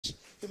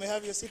You may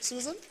have your seat,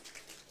 Susan.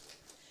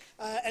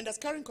 And as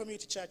Karen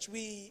Community Church,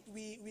 we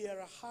are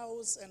a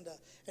house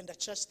and a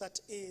church that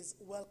is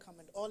welcome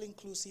and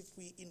all-inclusive.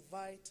 We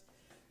invite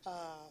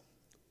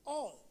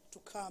all to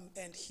come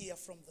and hear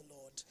from the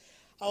Lord.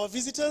 Our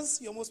visitors,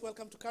 you're most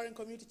welcome to Karen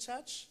Community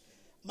Church.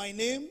 My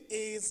name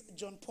is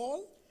John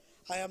Paul.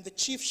 I am the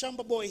chief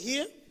shamba boy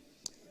here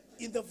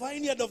in the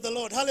vineyard of the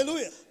Lord.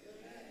 Hallelujah.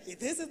 Amen.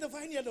 This is the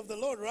vineyard of the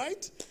Lord,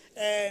 right?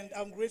 And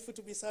I'm grateful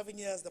to be serving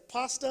here as the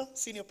pastor,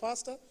 senior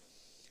pastor,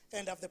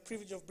 and have the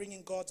privilege of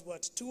bringing God's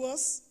word to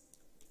us.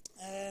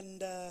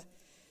 And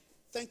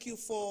thank you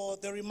for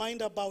the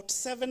reminder about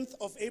 7th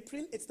of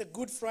April. It's the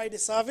Good Friday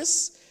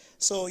service.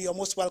 So you're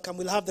most welcome.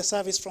 We'll have the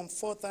service from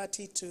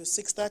 4:30 to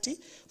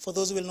 6:30. For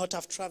those who will not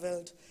have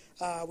traveled,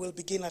 we'll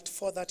begin at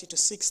 4:30 to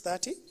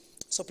 6:30.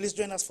 So please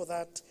join us for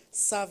that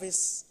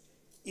service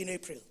in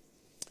April.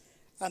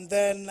 And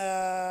then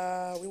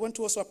we want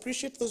to also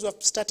appreciate those who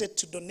have started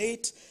to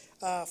donate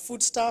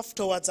food stuff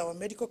towards our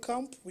medical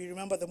camp. We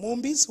remember the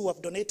Mumbis who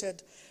have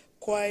donated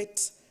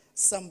quite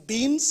some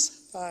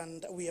beans,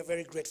 and we are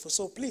very grateful.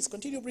 So please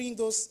continue bringing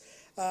those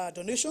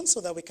donations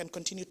so that we can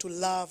continue to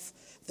love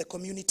the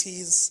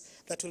communities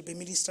that will be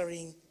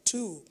ministering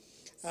to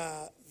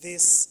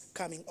this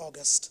coming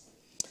August.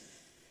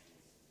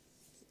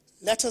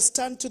 Let us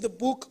turn to the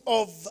book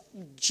of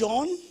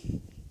John.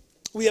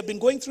 We have been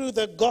going through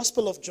the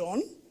Gospel of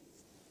John,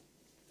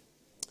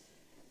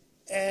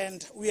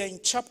 and we are in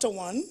chapter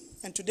 1,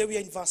 and today we are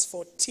in verse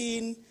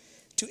 14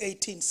 to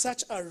 18.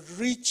 Such a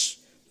rich,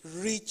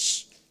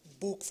 rich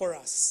book for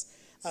us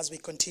as we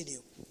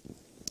continue.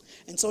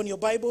 And so in your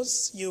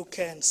Bibles, you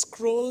can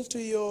scroll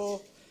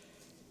to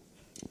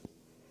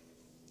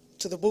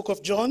the book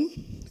of John.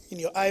 In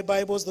your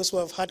iBibles, those who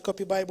have hard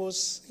copy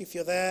Bibles, if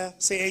you're there,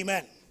 say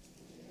amen.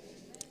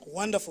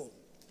 Wonderful.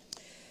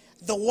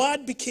 The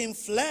Word became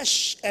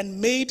flesh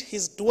and made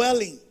his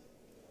dwelling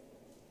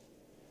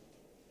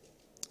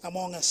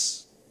among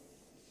us.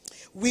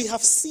 We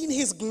have seen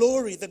his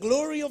glory, the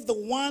glory of the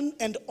one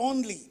and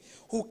only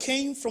who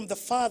came from the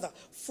Father,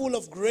 full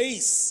of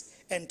grace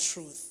and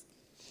truth.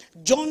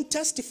 John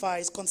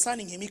testifies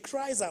concerning him. He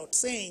cries out,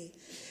 saying,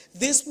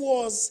 "This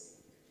was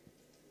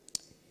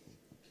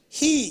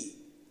he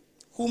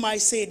whom I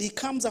said, he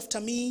comes after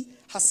me,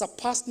 has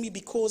surpassed me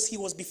because he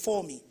was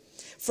before me.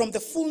 From the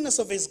fullness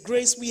of his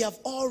grace, we have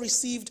all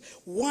received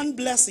one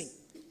blessing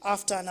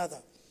after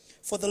another.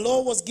 For the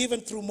law was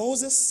given through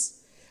Moses.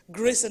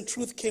 Grace and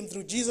truth came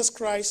through Jesus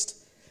Christ.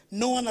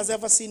 No one has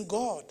ever seen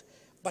God,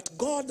 but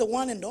God, the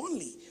one and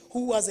only,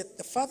 who was at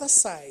the Father's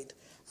side,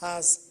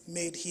 has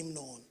made him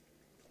known."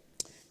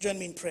 Join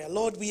me in prayer.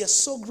 Lord, we are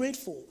so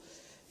grateful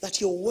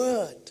that your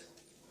word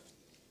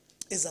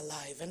is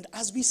alive. And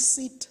as we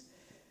sit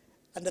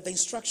under the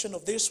instruction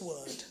of this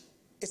word,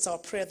 it's our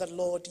prayer that,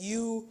 Lord,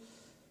 you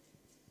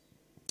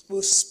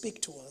will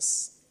speak to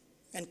us,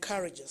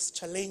 encourage us,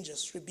 challenge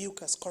us,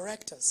 rebuke us,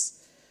 correct us,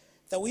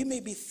 that we may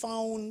be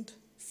found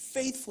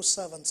faithful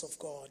servants of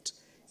God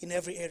in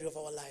every area of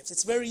our lives.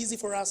 It's very easy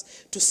for us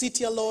to sit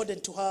here, Lord,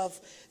 and to have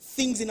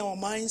things in our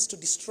minds to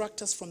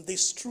distract us from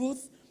this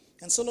truth.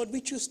 And so, Lord,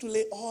 we choose to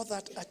lay all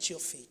that at your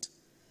feet.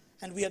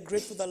 And we are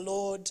grateful that,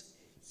 Lord,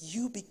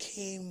 you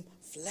became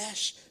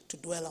flesh to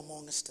dwell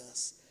amongst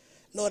us.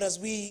 Lord, as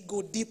we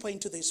go deeper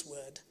into this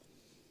word,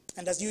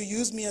 and as you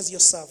use me as your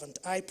servant,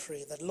 I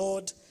pray that,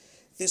 Lord,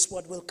 this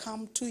word will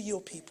come to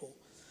your people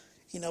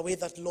in a way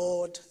that,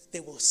 Lord, they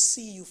will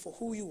see you for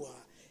who you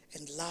are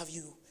and love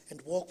you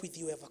and walk with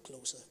you ever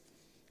closer.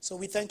 So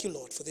we thank you,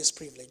 Lord, for this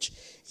privilege.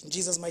 In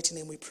Jesus' mighty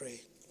name we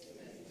pray.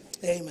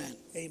 Amen. Amen.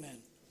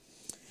 Amen.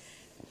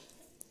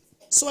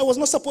 So I was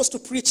not supposed to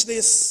preach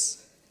this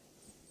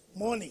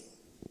morning.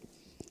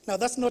 Now,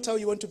 that's not how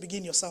you want to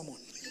begin your sermon.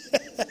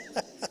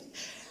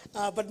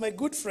 But my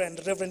good friend,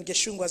 Reverend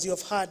Geshungu, as you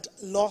have heard,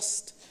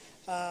 lost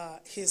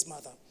his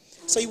mother.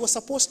 So he was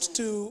supposed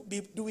to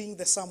be doing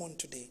the sermon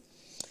today.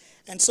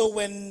 And so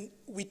when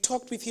we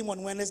talked with him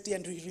on Wednesday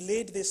and we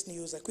relayed this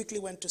news, I quickly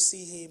went to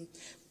see him.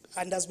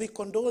 And as we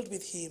condoled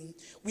with him,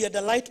 we had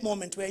a light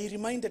moment where he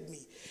reminded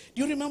me,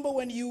 do you remember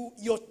when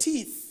your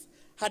teeth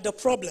had a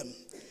problem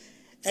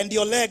and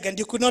your leg and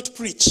you could not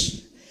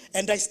preach?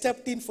 And I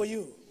stepped in for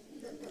you.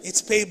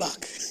 It's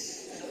payback.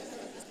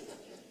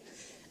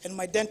 And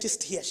my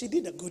dentist here, she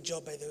did a good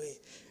job, by the way.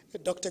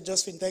 Dr.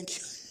 Josephine, thank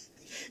you.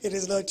 It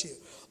is not you.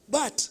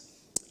 But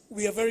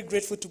we are very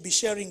grateful to be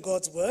sharing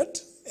God's word.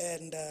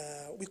 And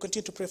we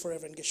continue to pray for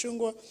Reverend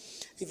Geshungwa,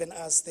 even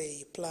as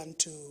they plan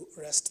to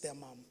rest their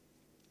mom.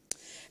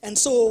 And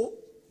so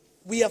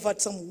we have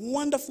had some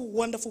wonderful,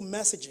 wonderful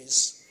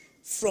messages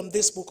from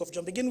this book of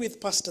John. Begin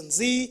with Pastor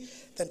Z,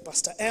 then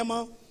Pastor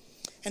Emma.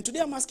 And today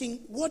I'm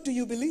asking, what do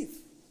you believe?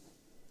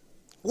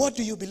 What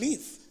do you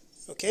believe?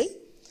 Okay?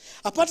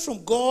 Apart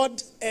from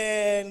God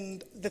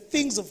and the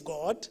things of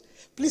God,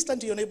 please turn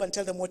to your neighbor and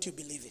tell them what you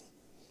believe in.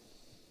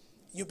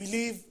 You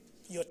believe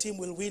your team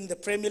will win the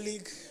Premier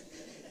League.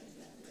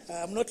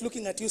 I'm not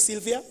looking at you,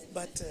 Sylvia,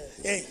 but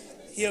hey,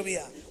 here we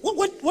are.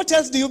 What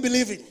else do you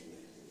believe in?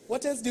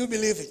 What else do you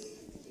believe in?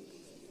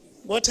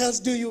 What else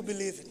do you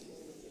believe in?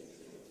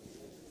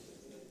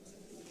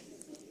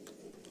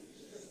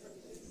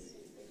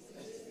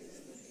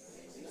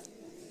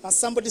 As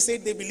somebody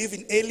said, they believe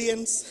in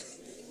aliens.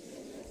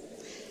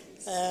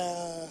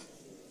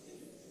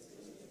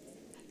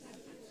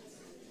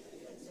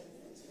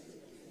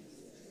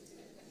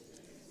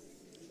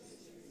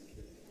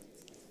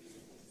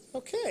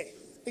 Okay,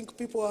 I think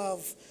people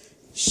have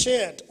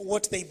shared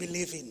what they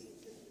believe in.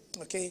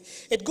 Okay,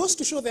 it goes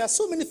to show there are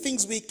so many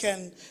things we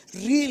can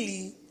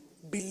really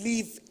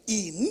believe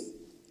in.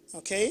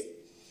 Okay,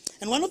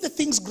 and one of the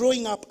things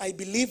growing up I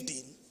believed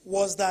in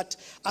was that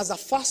as a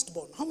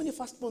firstborn, how many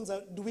firstborns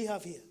do we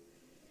have here?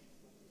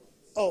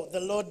 Oh, the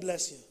Lord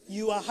bless you.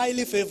 You are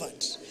highly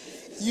favored.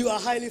 You are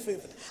highly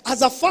favored.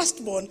 As a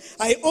firstborn,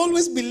 I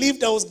always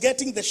believed I was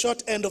getting the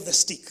short end of the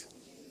stick.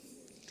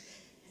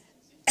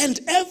 And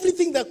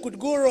everything that could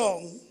go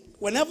wrong,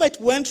 whenever it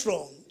went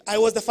wrong, I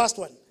was the first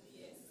one.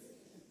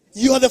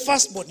 You are the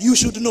firstborn. You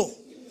should know.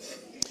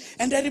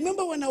 And I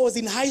remember when I was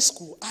in high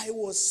school, I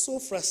was so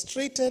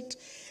frustrated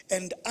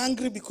and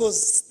angry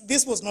because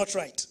this was not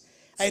right.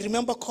 I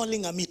remember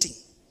calling a meeting.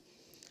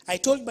 I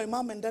told my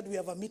mom and dad we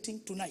have a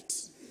meeting tonight.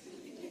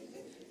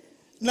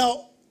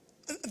 Now,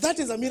 that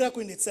is a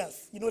miracle in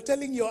itself. You know,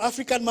 telling your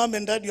African mom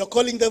and dad you're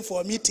calling them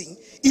for a meeting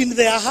in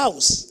their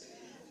house.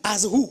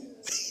 As who?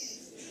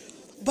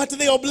 But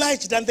they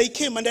obliged and they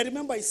came. And I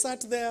remember I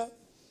sat there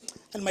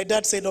and my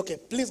dad said, okay,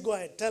 please go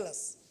ahead, tell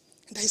us.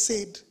 And I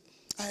said,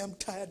 I am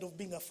tired of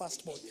being a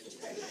firstborn.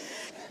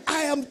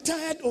 I am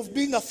tired of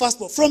being a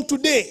firstborn. From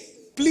today,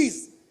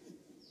 please,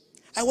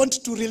 I want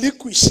to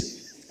relinquish.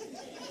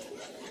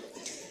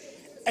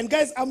 And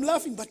guys, I'm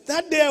laughing, but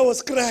that day I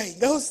was crying.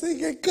 I was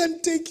saying, I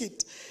can't take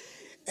it.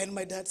 And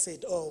my dad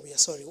said, oh, we are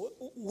sorry.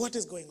 What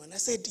is going on? I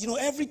said, you know,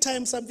 every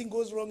time something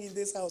goes wrong in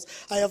this house,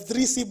 I have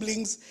 3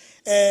 siblings,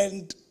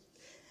 and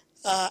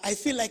I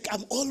feel like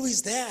I'm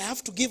always there. I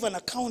have to give an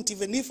account,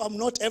 even if I'm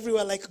not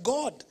everywhere like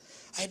God.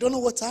 I don't know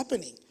what's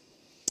happening.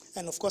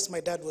 And of course,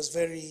 my dad was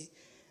very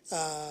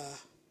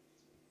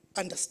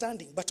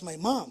understanding. But my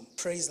mom,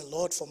 praise the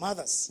Lord for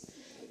mothers.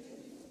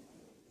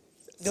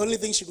 The only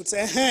thing she could say,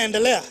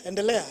 endelea.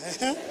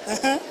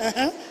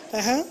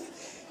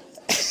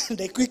 And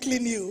I quickly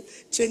knew,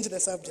 change the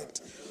subject.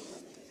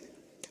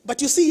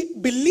 But you see,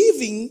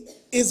 believing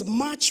is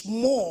much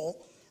more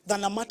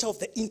than a matter of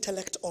the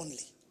intellect only.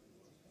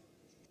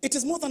 It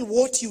is more than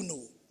what you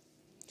know.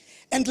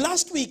 And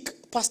last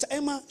week, Pastor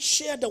Emma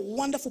shared a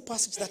wonderful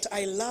passage that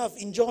I love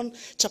in John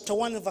chapter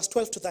 1 and verse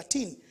 12 to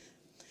 13.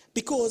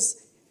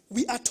 Because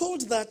we are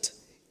told that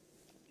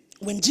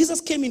when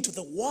Jesus came into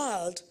the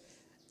world,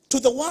 to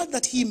the world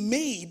that he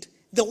made,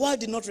 the world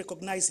did not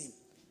recognize him.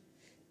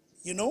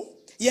 You know?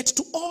 Yet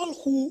to all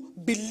who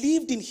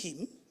believed in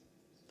him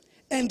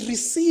and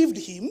received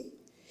him,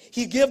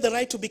 he gave the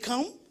right to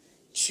become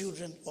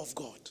children of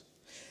God.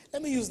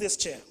 Let me use this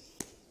chair.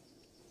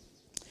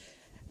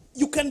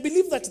 You can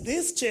believe that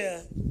this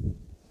chair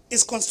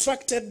is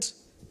constructed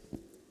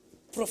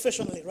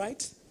professionally,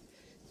 right?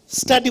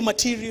 Study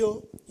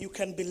material. You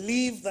can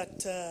believe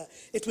that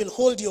it will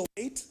hold your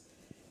weight.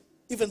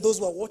 Even those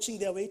who are watching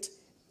their weight.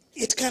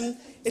 It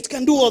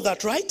can do all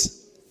that, right?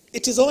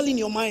 It is all in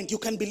your mind. You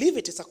can believe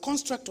it. It's a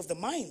construct of the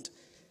mind.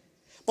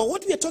 But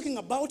what we are talking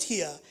about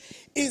here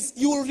is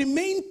you will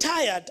remain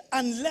tired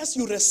unless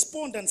you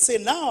respond and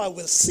say, now I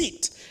will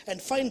sit and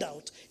find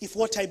out if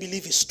what I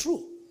believe is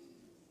true.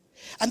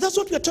 And that's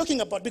what we are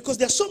talking about, because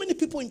there are so many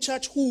people in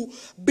church who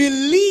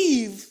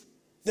believe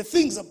the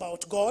things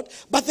about God,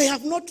 but they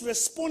have not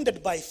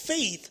responded by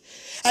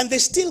faith, and they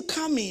still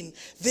come in.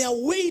 They are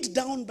weighed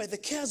down by the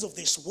cares of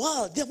this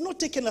world. They have not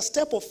taken a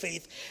step of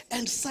faith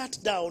and sat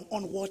down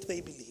on what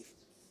they believe.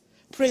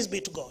 Praise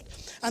be to God.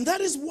 And that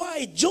is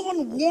why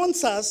John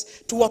wants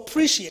us to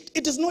appreciate.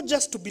 It is not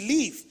just to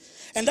believe.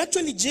 And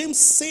actually James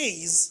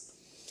says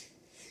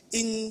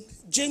in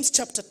James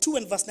chapter 2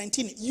 and verse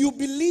 19, you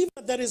believe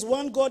that there is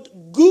one God,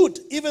 good.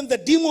 Even the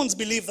demons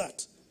believe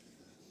that.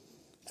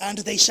 And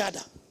they shudder.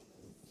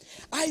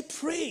 I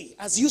pray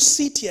as you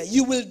sit here,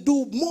 you will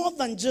do more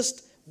than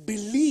just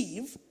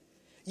believe.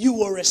 You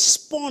will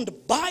respond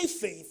by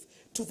faith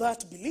to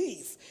that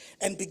belief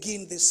and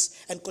begin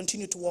this and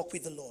continue to walk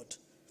with the Lord.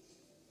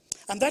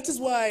 And that is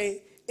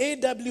why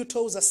A.W.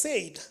 Tozer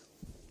said,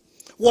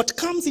 what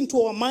comes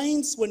into our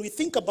minds when we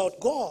think about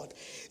God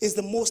is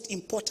the most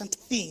important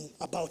thing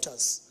about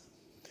us.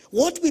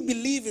 What we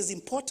believe is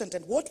important,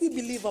 and what we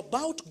believe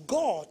about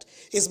God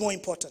is more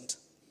important.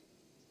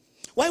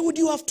 Why would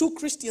you have 2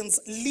 Christians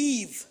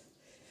live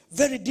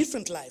very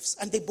different lives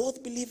and they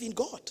both believe in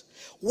God?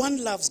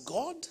 One loves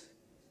God,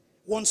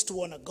 wants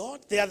to honor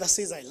God. The other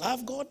says, I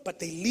love God, but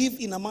they live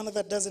in a manner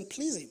that doesn't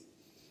please him.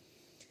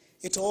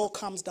 It all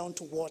comes down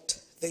to what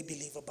they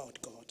believe about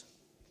God.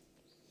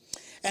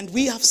 And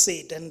we have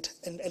said, and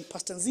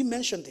Pastor Z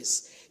mentioned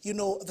this, you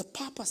know, the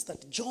purpose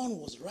that John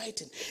was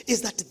writing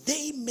is that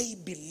they may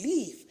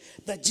believe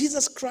that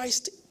Jesus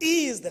Christ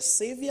is the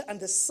Savior and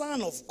the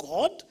Son of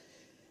God,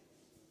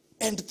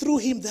 and through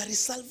him there is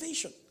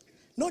salvation.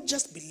 Not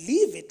just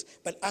believe it,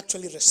 but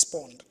actually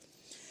respond.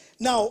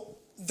 Now,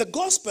 the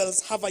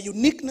Gospels have a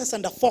uniqueness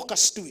and a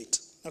focus to it.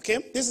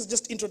 Okay? This is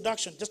just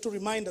introduction, just to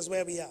remind us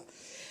where we are.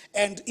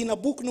 And in a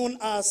book known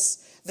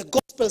as The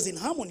Gospels in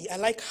Harmony, I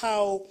like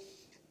how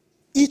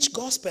each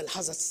gospel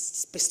has a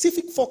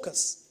specific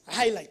focus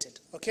highlighted,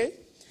 okay?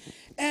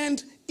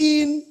 And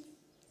in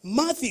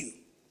Matthew,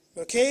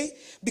 okay,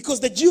 because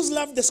the Jews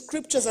loved the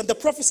scriptures and the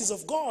prophecies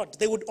of God,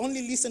 they would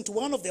only listen to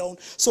one of their own.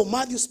 So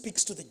Matthew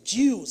speaks to the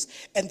Jews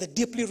and the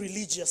deeply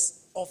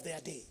religious of their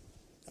day,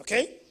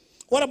 okay?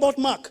 What about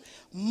Mark?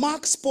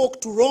 Mark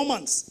spoke to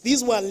Romans.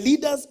 These were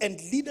leaders, and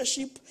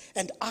leadership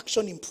and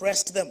action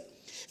impressed them.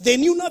 They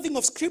knew nothing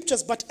of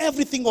scriptures, but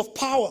everything of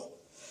power.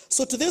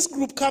 So to this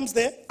group comes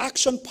the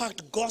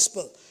action-packed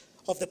gospel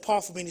of the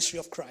powerful ministry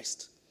of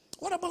Christ.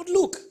 What about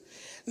Luke?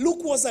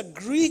 Luke was a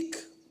Greek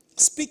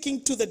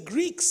speaking to the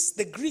Greeks.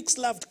 The Greeks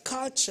loved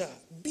culture,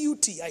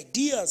 beauty,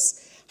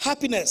 ideas,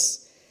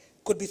 happiness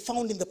could be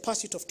found in the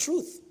pursuit of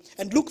truth.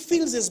 And Luke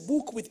fills his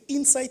book with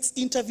insights,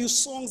 interviews,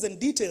 songs, and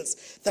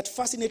details that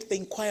fascinate the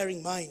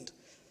inquiring mind.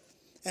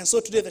 And so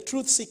today the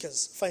truth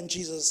seekers find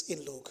Jesus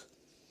in Luke.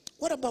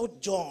 What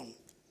about John?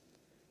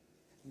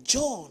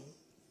 John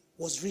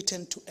was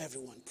written to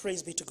everyone.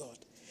 Praise be to God.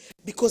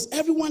 Because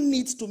everyone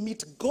needs to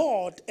meet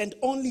God, and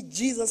only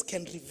Jesus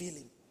can reveal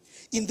him.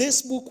 In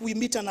this book, we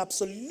meet an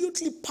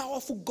absolutely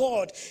powerful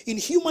God in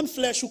human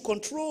flesh who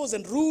controls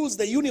and rules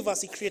the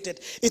universe he created.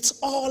 It's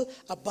all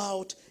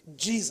about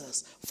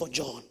Jesus for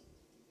John.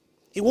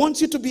 He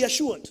wants you to be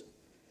assured.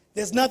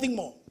 There's nothing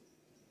more.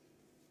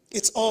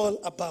 It's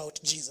all about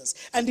Jesus.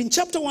 And in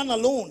chapter 1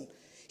 alone,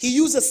 he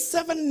uses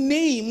 7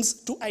 names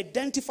to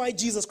identify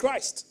Jesus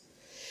Christ.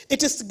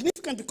 It is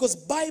significant because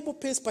Bible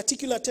pays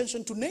particular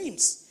attention to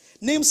names.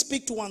 Names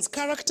speak to one's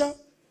character,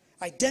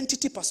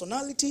 identity,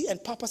 personality,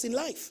 and purpose in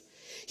life.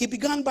 He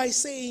began by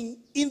saying,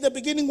 in the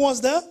beginning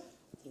was the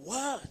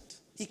Word.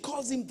 He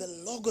calls him the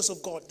Logos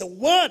of God, the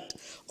Word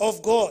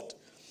of God.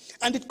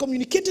 And it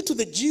communicated to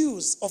the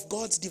Jews of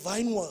God's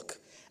divine work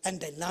and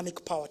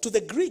dynamic power. To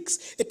the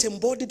Greeks, it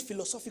embodied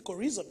philosophical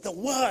reason, the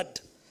Word.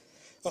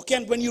 Okay,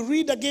 and when you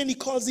read again, he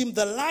calls him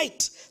the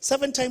light.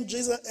 7 times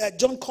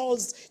John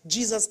calls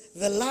Jesus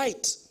the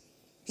light.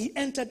 He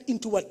entered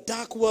into a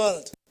dark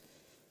world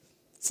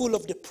full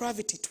of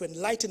depravity to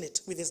enlighten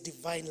it with his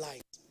divine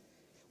light.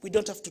 We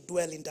don't have to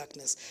dwell in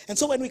darkness. And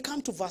so when we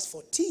come to verse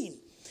 14,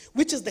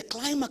 which is the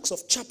climax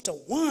of chapter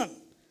 1,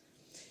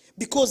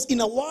 because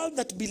in a world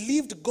that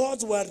believed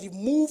gods were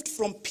removed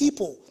from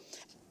people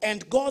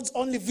and gods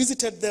only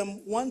visited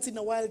them once in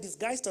a while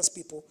disguised as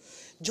people,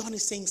 John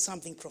is saying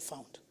something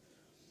profound.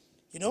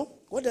 You know,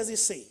 what does he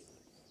say?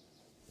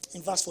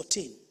 In verse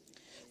 14,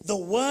 the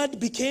Word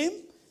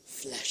became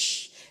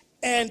flesh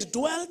and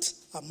dwelt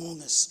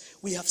among us.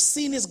 We have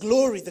seen his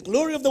glory, the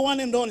glory of the one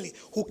and only,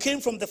 who came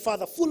from the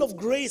Father, full of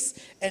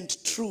grace and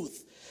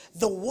truth.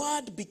 The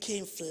Word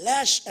became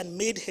flesh and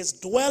made his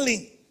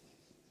dwelling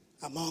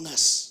among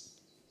us.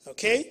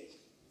 Okay?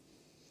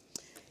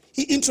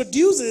 He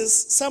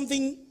introduces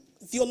something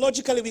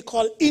theologically we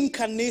call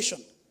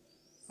incarnation.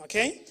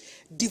 Okay?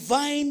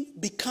 Divine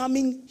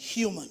becoming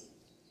human.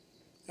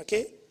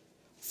 Okay?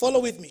 Follow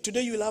with me.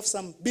 Today you will have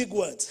some big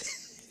words.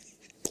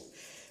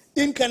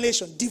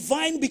 Incarnation,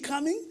 divine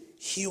becoming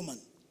human.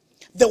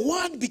 The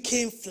Word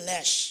became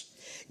flesh.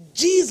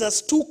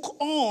 Jesus took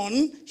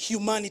on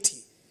humanity.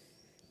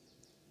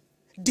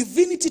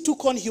 Divinity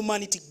took on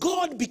humanity.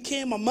 God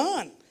became a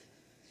man.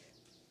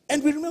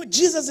 And we remember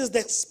Jesus is the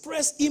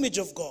express image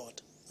of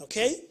God.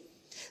 Okay?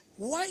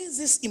 Why is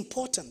this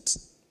important?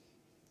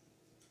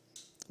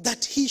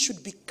 That he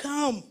should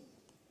become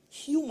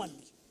human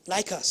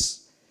like us.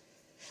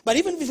 But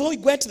even before we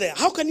get there,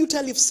 how can you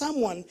tell if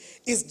someone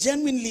is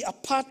genuinely a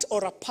part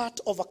of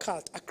a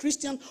cult, a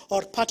Christian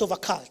or part of a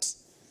cult?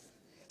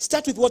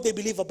 Start with what they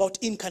believe about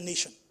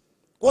incarnation,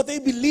 what they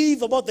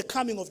believe about the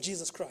coming of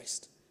Jesus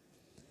Christ.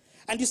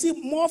 And you see,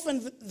 more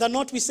often than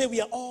not, we say we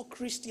are all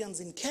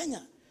Christians in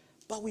Kenya,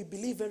 but we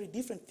believe very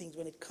different things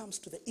when it comes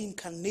to the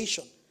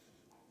incarnation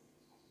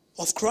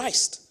of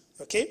Christ.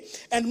 Okay?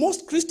 And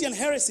most Christian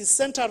heresies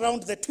center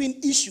around the twin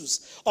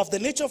issues of the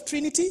nature of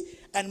Trinity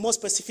and more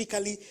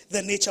specifically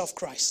the nature of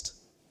Christ.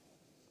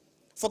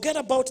 Forget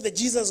about the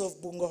Jesus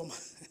of Bungoma.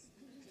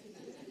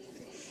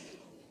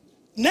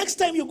 Next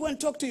time you go and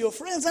talk to your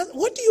friends,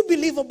 what do you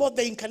believe about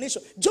the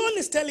incarnation? John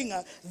is telling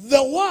us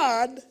the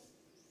Word,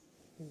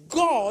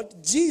 God,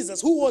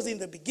 Jesus, who was in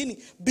the beginning,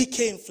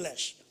 became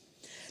flesh.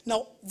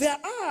 Now, there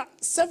are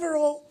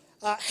several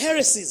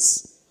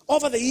heresies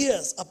over the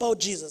years about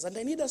Jesus, and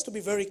I need us to be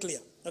very clear,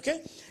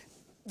 okay?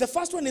 The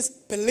first one is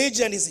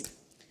Pelagianism.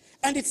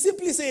 And it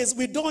simply says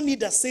we don't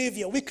need a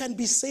savior. We can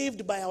be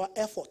saved by our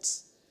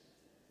efforts.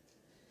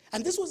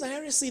 And this was a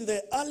heresy in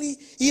the early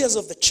years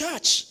of the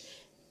church.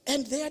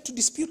 And they had to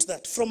dispute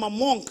that from a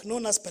monk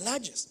known as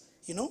Pelagius.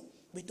 You know,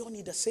 we don't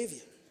need a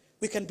savior.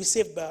 We can be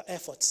saved by our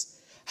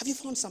efforts. Have you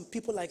found some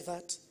people like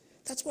that?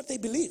 That's what they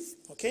believe,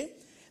 okay?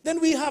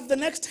 Then we have the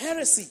next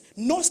heresy,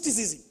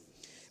 Gnosticism,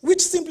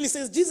 which simply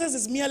says Jesus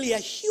is merely a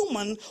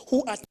human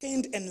who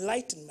attained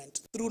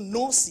enlightenment through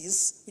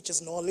gnosis, which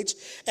is knowledge,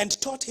 and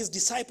taught his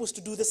disciples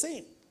to do the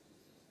same.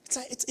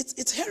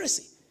 It's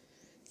heresy,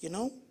 you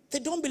know. They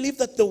don't believe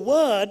that the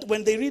Word,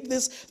 when they read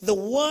this, the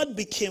Word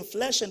became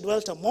flesh and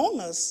dwelt among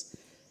us.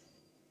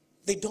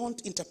 They don't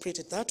interpret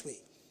it that way.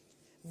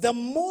 The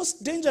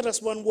most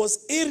dangerous one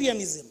was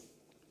Arianism.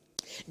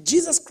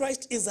 Jesus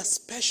Christ is a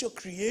special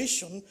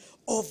creation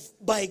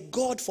by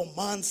God for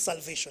man's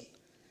salvation.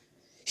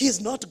 He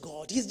is not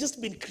God. He's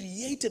just been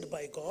created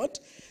by God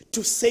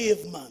to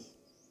save man.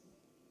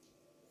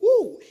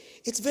 Woo!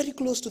 It's very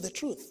close to the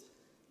truth.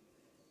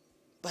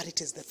 But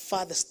it is the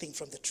farthest thing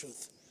from the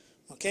truth.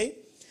 Okay?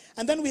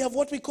 And then we have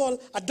what we call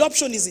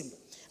adoptionism.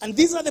 And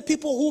these are the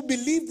people who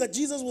believe that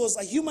Jesus was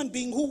a human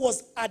being who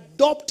was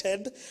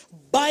adopted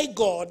by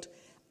God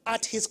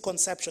at his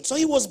conception. So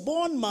he was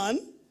born man.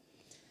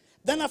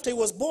 Then after he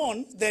was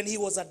born, then he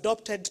was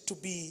adopted to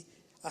be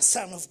a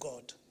son of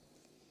God.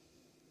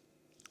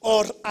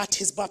 Or at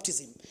his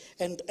baptism.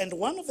 And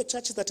one of the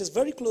churches that is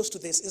very close to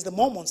this is the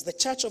Mormons, the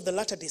Church of the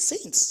Latter-day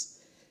Saints.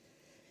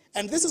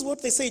 And this is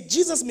what they say: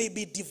 Jesus may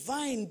be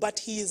divine, but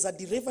he is a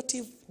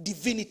derivative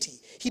divinity.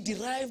 He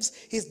derives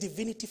his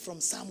divinity from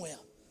somewhere.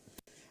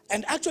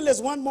 And actually,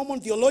 as one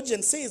Mormon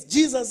theologian says,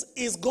 Jesus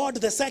is God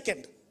the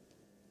second.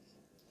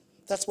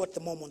 That's what the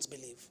Mormons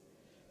believe.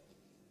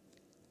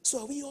 So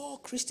are we all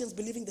Christians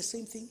believing the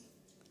same thing?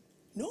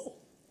 No.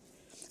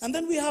 And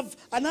then we have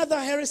another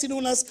heresy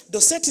known as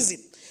Docetism,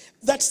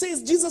 that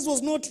says Jesus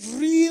was not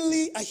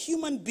really a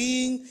human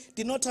being,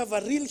 did not have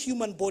a real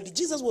human body.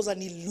 Jesus was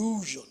an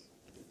illusion.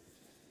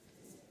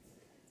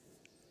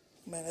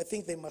 Man, I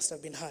think they must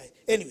have been high.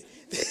 Anyway.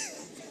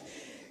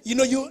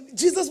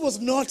 Jesus was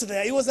not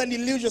there. He was an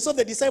illusion. So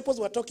the disciples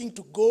were talking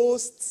to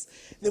ghosts.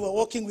 They were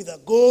walking with a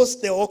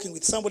ghost. They were walking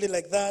with somebody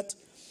like that.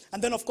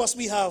 And then, of course,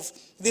 we have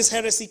this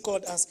heresy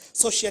called as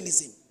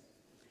socialism.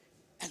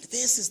 And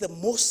this is the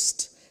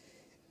most,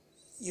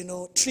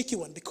 tricky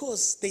one,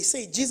 because they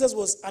say Jesus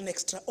was an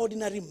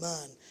extraordinary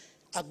man,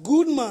 a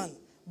good man,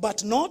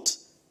 but not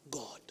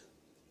God.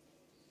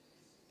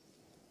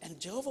 And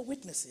Jehovah's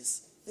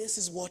Witnesses, this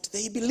is what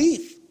they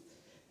believe.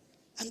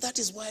 And that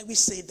is why we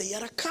say they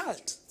are a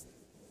cult.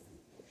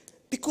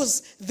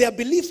 Because their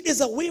belief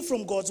is away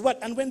from God's word.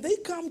 And when they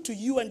come to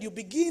you and you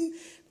begin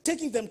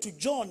taking them to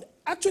John,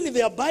 actually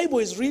their Bible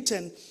is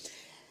written.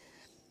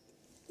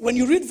 When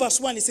you read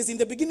verse 1, it says, in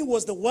the beginning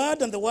was the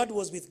Word, and the Word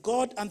was with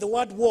God, and the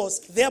Word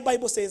was, their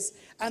Bible says,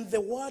 and the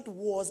Word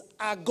was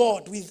a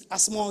God with a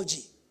small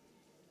g.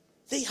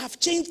 They have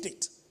changed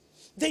it.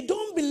 They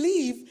don't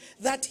believe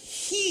that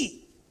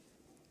he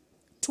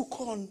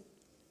took on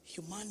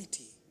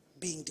humanity,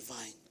 being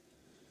divine.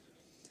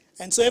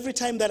 And so every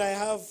time that I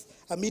have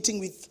a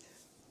meeting with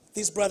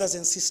these brothers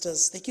and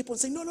sisters, they keep on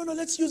saying, no,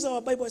 let's use our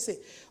Bible. I say,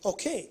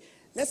 okay,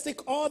 let's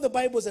take all the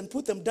Bibles and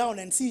put them down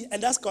and see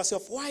and ask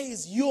ourselves, why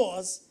is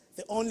yours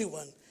the only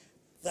one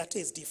that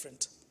is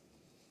different?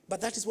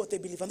 But that is what they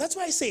believe. And that's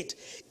why I said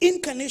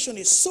incarnation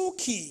is so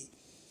key.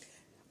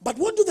 But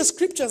what do the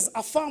scriptures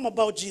affirm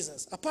about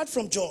Jesus, apart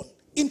from John?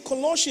 In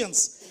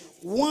Colossians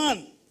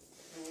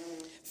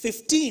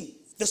 1:15,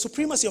 the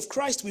supremacy of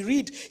Christ, we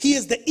read, he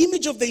is the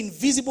image of the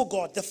invisible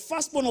God, the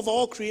firstborn of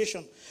all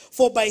creation.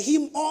 For by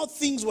him all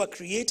things were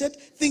created,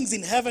 things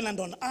in heaven and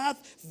on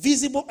earth,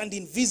 visible and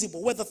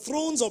invisible, whether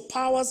thrones or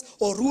powers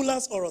or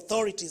rulers or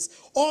authorities.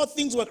 All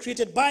things were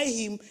created by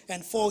him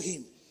and for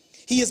him.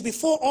 He is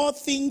before all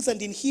things, and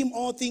in him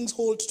all things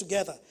hold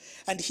together.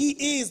 And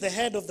he is the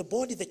head of the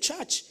body, the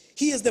church.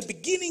 He is the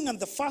beginning and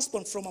the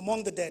firstborn from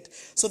among the dead,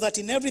 so that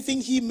in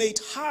everything he may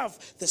have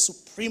the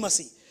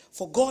supremacy.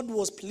 For God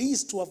was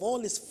pleased to have all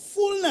his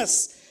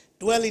fullness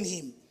dwell in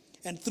him,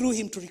 and through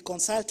him to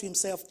reconcile to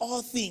himself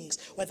all things,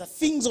 whether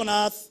things on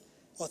earth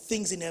or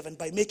things in heaven,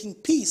 by making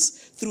peace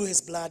through his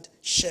blood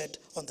shed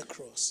on the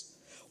cross.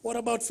 What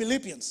about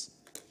Philippians?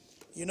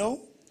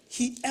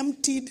 He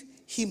emptied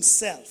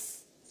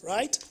himself,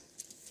 right?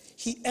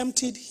 He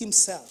emptied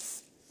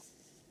himself.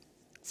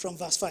 From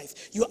verse 5.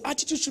 Your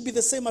attitude should be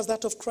the same as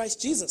that of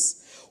Christ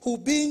Jesus, who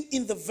being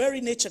in the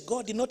very nature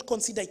God, did not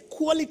consider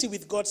equality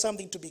with God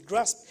something to be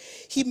grasped.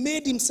 He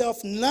made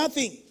himself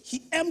nothing.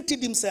 He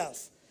emptied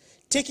himself,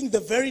 taking the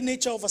very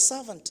nature of a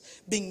servant,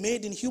 being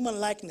made in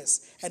human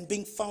likeness, and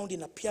being found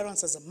in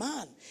appearance as a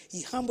man.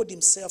 He humbled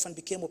himself and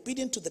became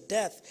obedient to the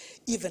death,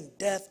 even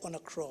death on a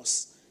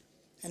cross.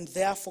 And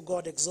therefore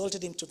God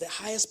exalted him to the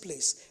highest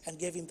place and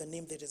gave him the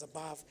name that is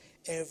above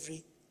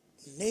every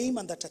name,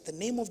 and that at the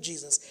name of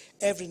Jesus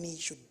every knee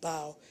should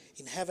bow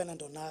in heaven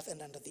and on earth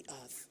and under the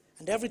earth,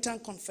 and every tongue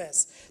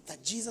confess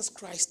that Jesus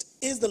Christ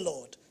is the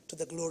Lord, to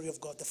the glory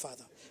of God the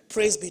Father.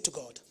 Praise be to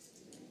God.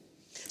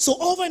 So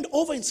over and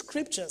over in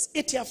scriptures,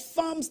 it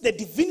affirms the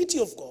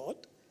divinity of God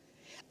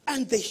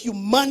and the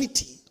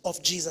humanity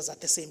of Jesus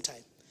at the same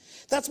time.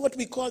 That's what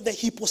we call the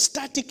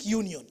hypostatic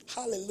union.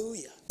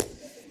 Hallelujah.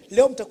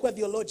 Leo mtakuwa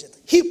theologian.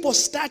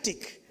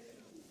 Hypostatic.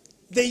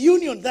 The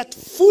union that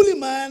fully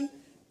man,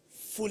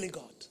 fully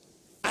God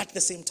at the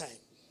same time.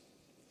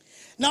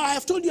 Now, I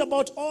have told you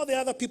about all the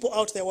other people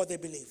out there, what they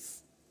believe.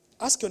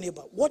 Ask your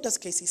neighbor, what does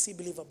KCC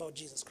believe about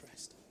Jesus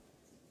Christ?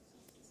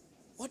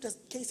 What does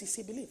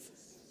KCC believe?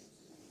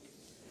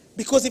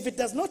 Because if it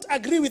does not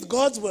agree with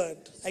God's word,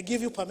 I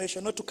give you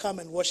permission not to come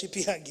and worship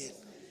here again.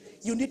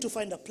 You need to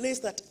find a place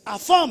that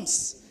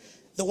affirms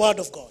the word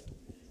of God.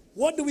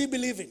 What do we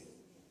believe in?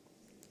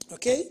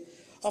 Okay?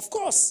 Of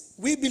course,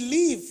 we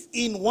believe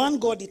in one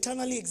God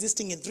eternally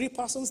existing in three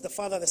persons, the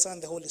Father, the Son,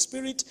 the Holy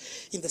Spirit,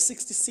 in the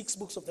 66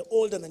 books of the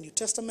Old and the New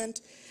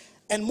Testament.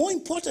 And more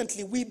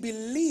importantly, we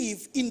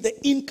believe in the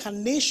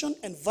incarnation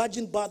and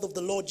virgin birth of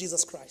the Lord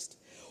Jesus Christ,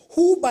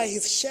 who by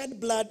his shed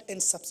blood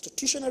and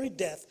substitutionary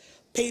death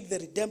paid the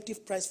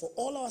redemptive price for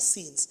all our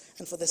sins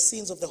and for the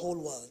sins of the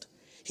whole world.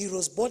 He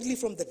rose bodily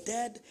from the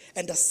dead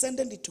and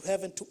ascended into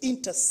heaven to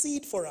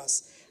intercede for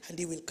us, and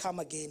he will come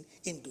again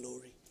in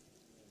glory.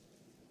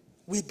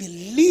 We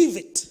believe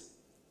it,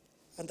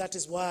 and that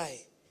is why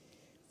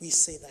we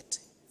say that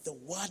the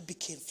word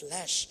became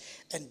flesh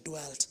and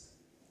dwelt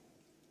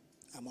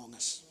among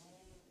us.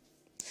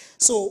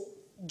 So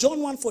John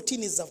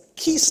 1:14 is a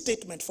key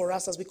statement for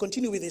us as we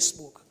continue with this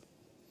book.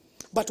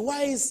 But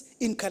why is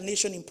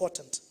incarnation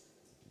important?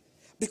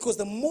 Because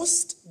the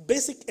most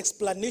basic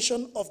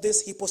explanation of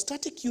this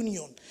hypostatic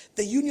union,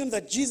 the union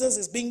that Jesus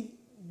is being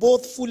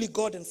both fully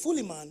God and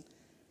fully man,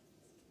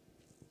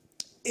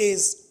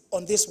 is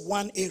on this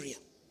one area.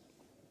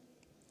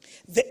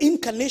 The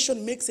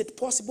incarnation makes it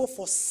possible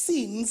for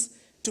sins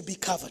to be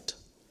covered.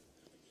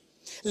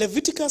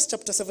 Leviticus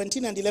chapter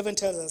 17 and 11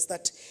 tells us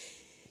that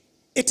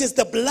it is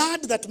the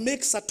blood that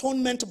makes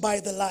atonement by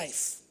the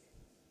life.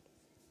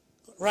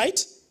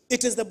 Right?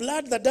 It is the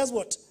blood that does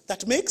what?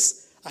 That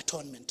makes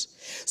atonement.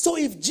 So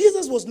if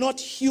Jesus was not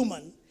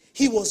human,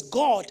 he was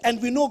God,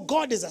 and we know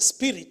God is a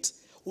spirit,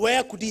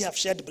 where could he have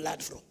shed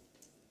blood from?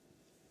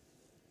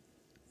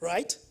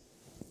 Right?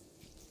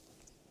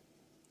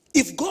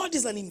 If God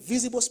is an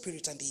invisible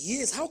spirit, and he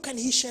is, how can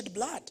he shed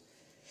blood?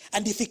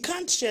 And if he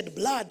can't shed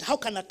blood, how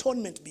can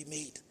atonement be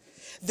made?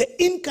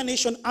 The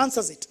incarnation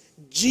answers it.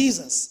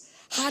 Jesus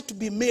had to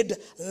be made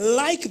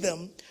like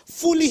them,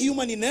 fully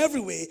human in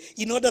every way,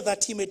 in order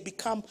that he might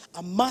become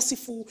a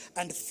merciful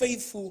and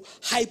faithful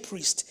high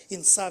priest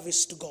in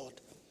service to God,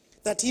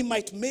 that he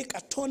might make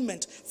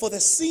atonement for the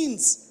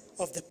sins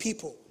of the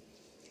people.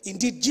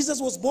 Indeed,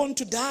 Jesus was born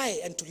to die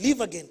and to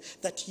live again,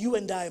 that you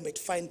and I might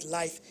find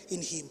life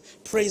in him.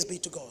 Praise be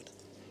to God.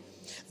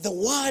 The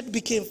word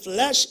became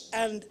flesh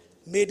and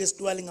made his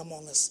dwelling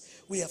among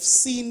us. We have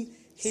seen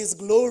his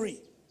glory.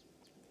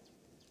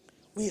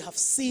 We have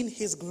seen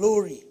his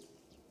glory.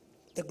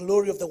 The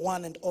glory of the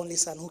one and only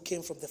Son who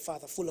came from the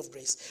Father, full of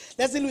grace.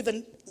 Let's deal with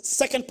the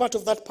second part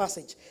of that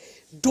passage.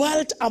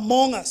 Dwelt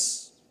among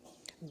us.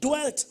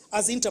 Dwelt,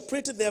 as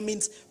interpreted there,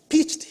 means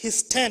pitched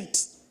his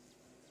tent.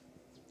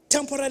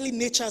 Temporally,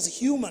 nature as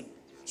human.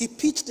 He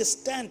pitched his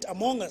tent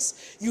among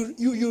us.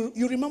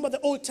 You remember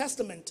the Old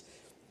Testament.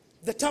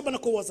 The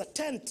tabernacle was a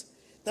tent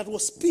that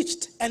was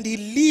pitched, and he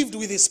lived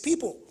with his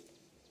people.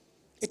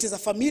 It is a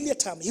familiar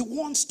term. He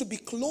wants to be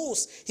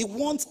close. He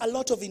wants a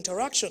lot of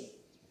interaction.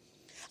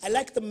 I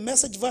like the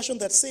Message version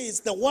that says,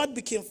 the word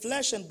became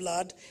flesh and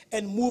blood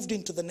and moved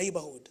into the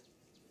neighborhood.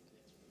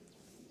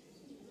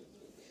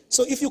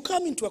 So if you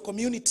come into a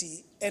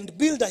community and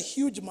build a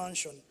huge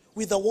mansion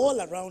with a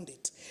wall around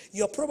it,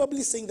 you're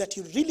probably saying that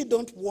you really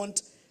don't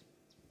want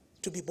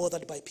to be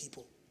bothered by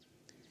people.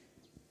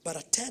 But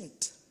a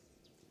tent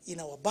in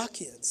our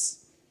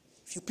backyards,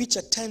 if you pitch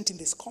a tent in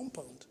this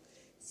compound,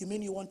 you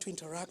mean you want to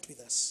interact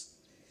with us.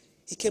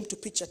 He came to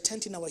pitch a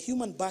tent in our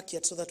human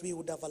backyard so that we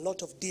would have a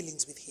lot of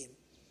dealings with him.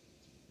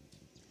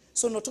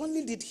 So not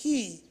only did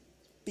he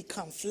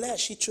become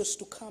flesh, he chose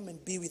to come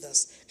and be with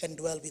us and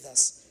dwell with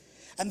us.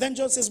 And then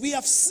John says, we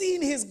have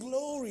seen his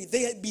glory.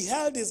 They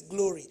beheld his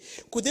glory.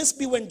 Could this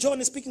be when John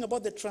is speaking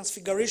about the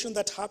transfiguration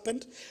that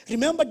happened?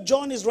 Remember,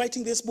 John is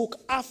writing this book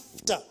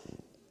after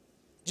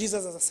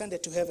Jesus has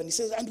ascended to heaven. He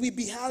says, and we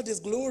beheld his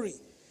glory.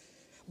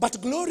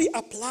 But glory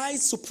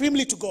applies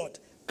supremely to God,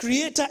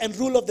 creator and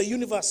ruler of the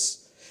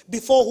universe,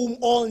 before whom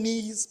all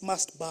knees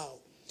must bow.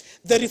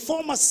 The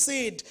reformers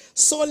said,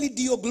 soli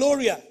Deo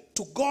gloria,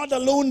 to God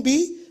alone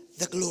be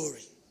the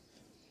glory.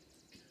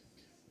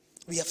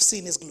 We have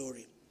seen his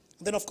glory.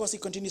 And then, of course, he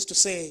continues to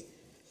say,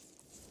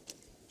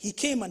 he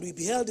came and we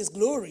beheld his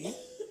glory,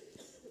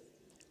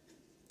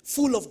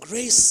 full of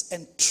grace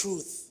and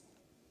truth.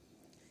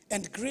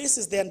 And grace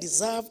is the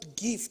undeserved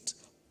gift.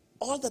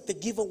 All that the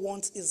giver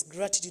wants is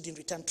gratitude in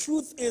return.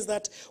 Truth is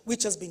that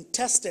which has been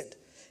tested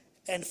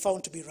and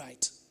found to be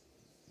right.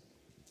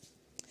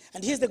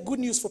 And here's the good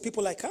news for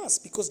people like us.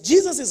 Because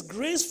Jesus is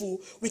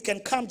graceful, we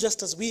can come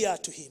just as we are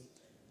to him.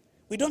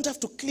 We don't have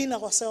to clean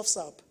ourselves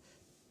up.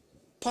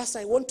 Pastor,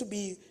 I want to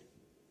be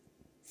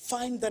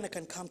fine, then I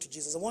can come to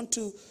Jesus. I want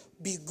to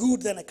be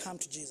good, then I come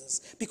to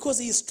Jesus. Because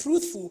he is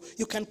truthful,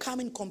 you can come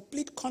in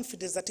complete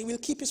confidence that he will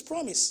keep his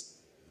promise.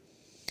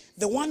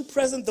 The one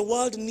present the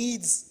world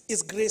needs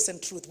is grace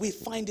and truth. We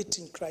find it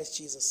in Christ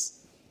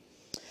Jesus.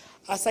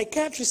 A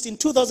psychiatrist in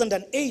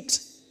 2008,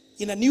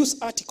 in a news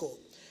article,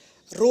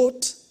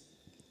 wrote,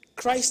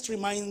 Christmas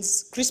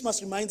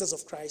reminds us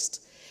of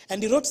Christ.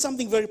 And he wrote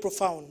something very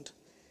profound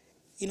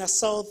in a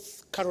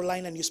South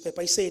Carolina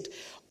newspaper. He said,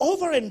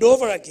 over and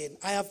over again,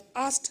 I have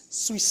asked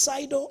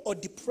suicidal or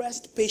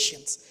depressed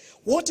patients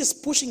what is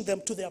pushing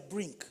them to their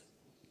brink.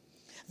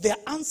 Their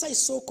answer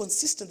is so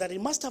consistent that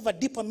it must have a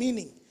deeper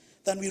meaning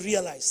than we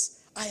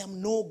realize. I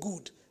am no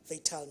good, they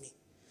tell me.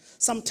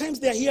 Sometimes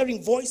they are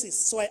hearing voices,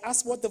 so I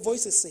ask what the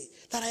voices say,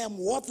 that I am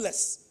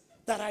worthless,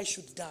 that I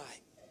should die.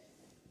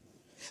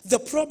 The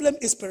problem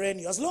is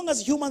perennial. As long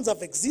as humans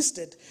have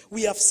existed,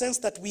 we have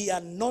sensed that we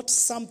are not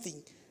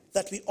something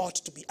that we ought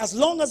to be. As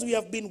long as we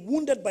have been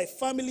wounded by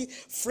family,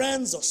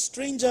 friends, or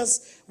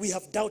strangers, we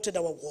have doubted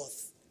our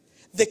worth.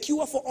 The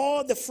cure for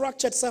all the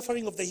fractured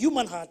suffering of the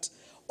human heart,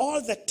 all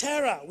the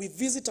terror we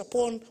visit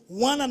upon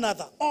one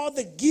another, all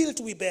the guilt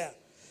we bear,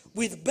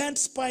 with bent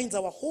spines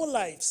our whole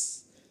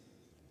lives,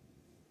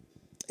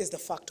 is the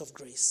fact of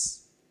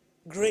grace.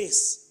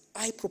 Grace,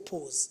 I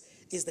propose,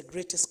 is the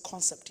greatest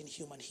concept in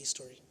human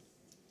history.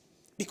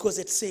 Because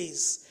it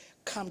says,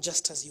 come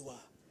just as you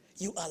are.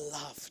 You are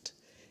loved.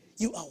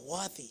 You are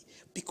worthy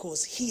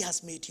because he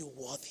has made you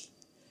worthy.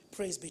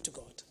 Praise be to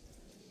God.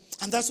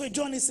 And that's why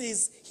John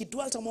says, he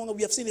dwelt among us.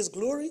 We have seen his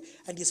glory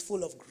and he's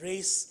full of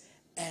grace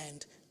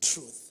and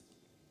truth.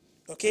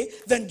 Okay?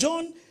 Then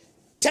John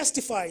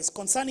testifies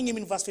concerning him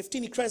in verse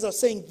 15. He cries out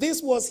saying,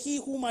 this was he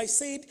whom I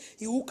said,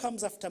 he who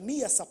comes after me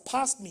has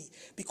surpassed me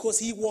because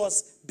he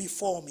was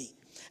before me.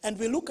 And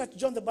we'll look at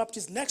John the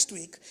Baptist next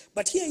week.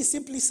 But here he's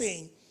simply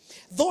saying,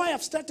 though I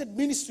have started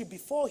ministry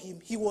before him,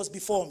 he was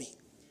before me.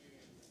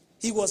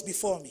 He was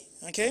before me.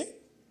 Okay?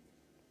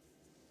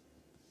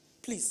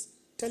 Please,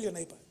 tell your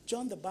neighbor,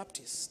 John the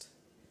Baptist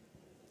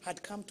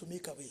had come to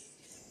make a way.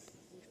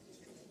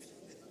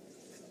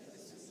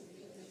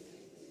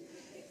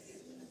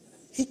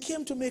 He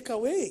came to make a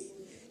way.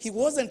 He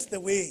wasn't the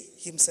way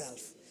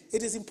himself.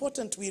 It is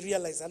important we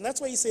realize. And that's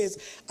why he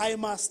says, I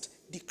must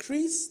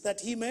decrease that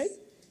he may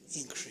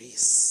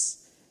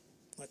increase.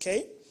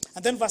 Okay?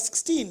 And then verse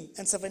 16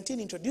 and 17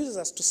 introduces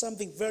us to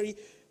something very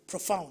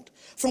profound.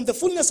 From the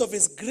fullness of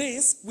his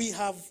grace, we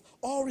have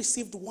all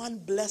received one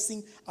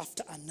blessing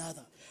after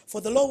another. For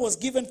the law was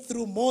given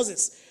through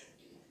Moses.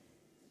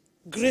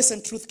 Grace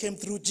and truth came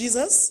through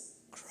Jesus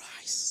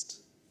Christ.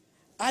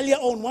 Earlier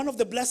on, one of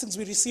the blessings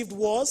we received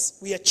was,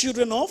 we are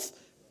children of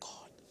God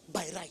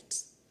by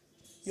right.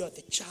 You are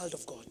the child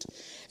of God.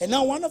 And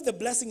now one of the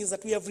blessings is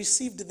that we have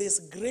received this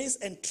grace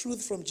and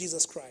truth from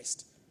Jesus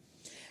Christ.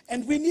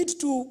 And we need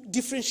to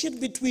differentiate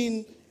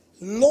between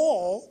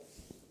law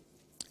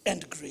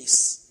and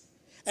grace.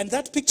 And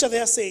that picture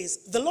there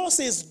says, the law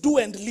says do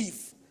and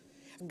live.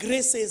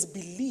 Grace says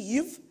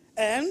believe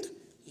and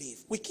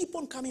live. We keep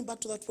on coming back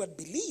to that word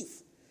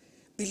believe.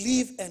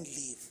 Believe and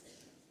live.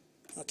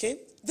 Okay?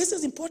 This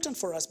is important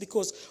for us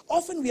because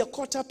often we are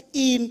caught up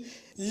in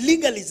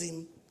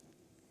legalism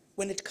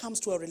when it comes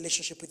to our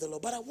relationship with the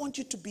Lord. But I want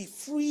you to be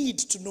freed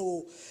to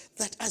know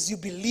that as you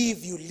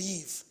believe, you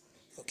live.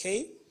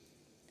 Okay?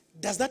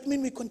 Does that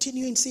mean we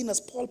continue in sin as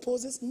Paul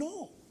poses?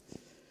 No.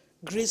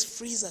 Grace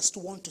frees us to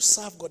want to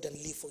serve God and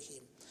live for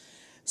him.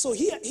 So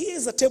here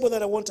is a table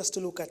that I want us to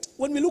look at.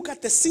 When we look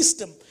at the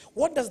system,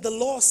 what does the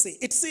law say?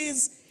 It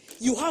says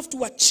you have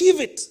to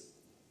achieve it.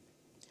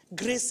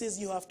 Grace says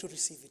you have to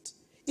receive it.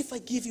 If I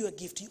give you a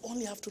gift, you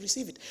only have to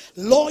receive it.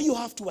 Law, you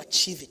have to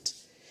achieve it.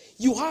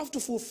 You have to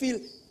fulfill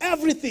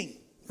everything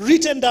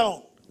written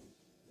down.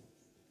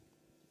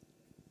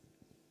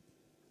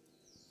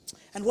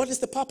 And what is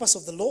the purpose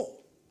of the law?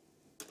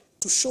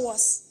 To show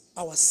us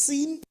our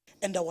sin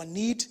and our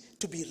need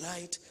to be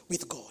right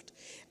with God.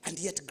 And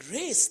yet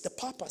grace, the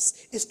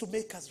purpose, is to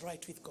make us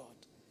right with God.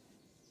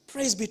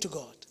 Praise be to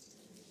God.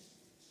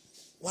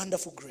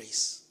 Wonderful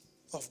grace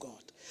of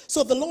God.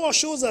 So the law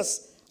shows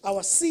us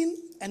our sin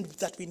and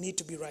that we need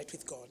to be right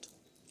with God.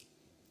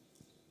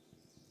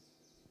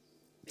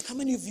 How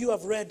many of you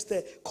have read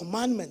the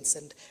commandments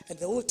and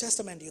the Old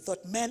Testament? You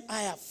thought, man,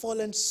 I have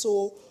fallen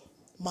so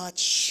much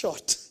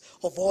short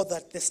of all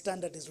that the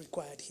standard is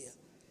required here.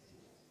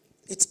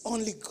 It's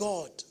only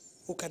God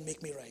who can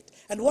make me right.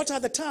 And what are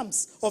the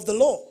terms of the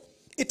law?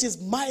 It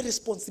is my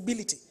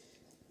responsibility.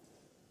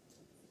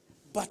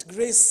 But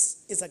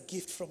grace is a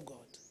gift from God.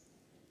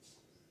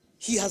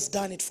 He has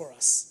done it for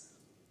us.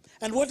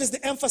 And what is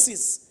the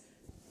emphasis?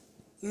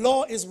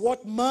 Law is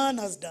what man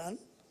has done,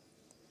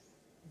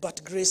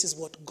 but grace is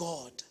what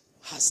God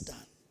has done.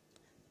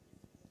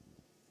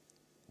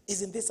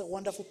 Isn't this a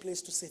wonderful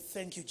place to say,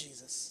 thank you,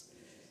 Jesus?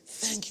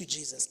 Thank you,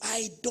 Jesus.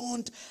 I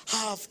don't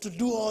have to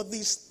do all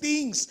these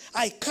things.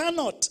 I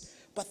cannot.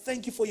 But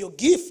thank you for your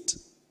gift.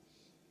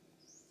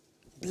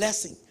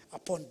 Blessing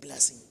upon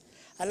blessing.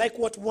 I like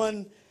what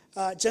one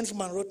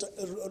gentleman wrote,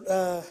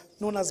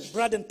 known as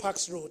Braden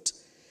Parks wrote.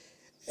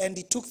 And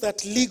he took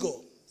that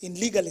in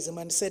legalism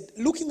and said,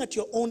 looking at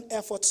your own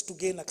efforts to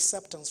gain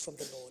acceptance from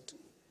the Lord.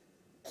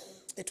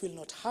 It will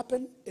not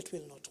happen. It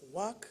will not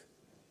work.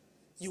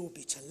 You will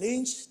be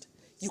challenged.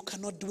 You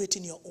cannot do it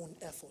in your own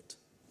effort.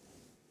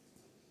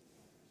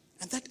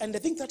 And I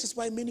think that is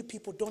why many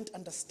people don't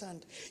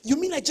understand. You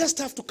mean I just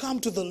have to come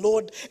to the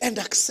Lord and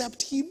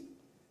accept him?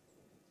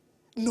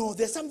 No,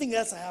 there's something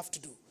else I have to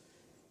do.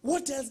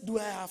 What else do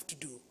I have to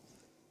do?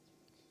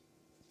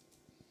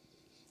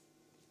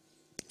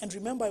 And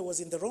remember, I was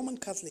in the Roman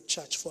Catholic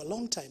Church for a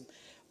long time.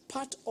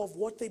 Part of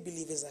what they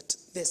believe is that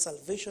there's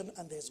salvation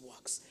and there's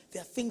works.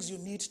 There are things you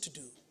need to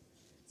do.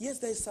 Yes,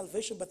 there is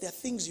salvation, but there are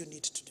things you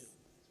need to do.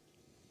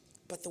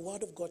 But the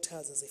Word of God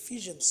tells us,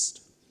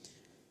 Ephesians,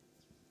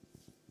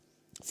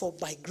 for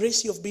by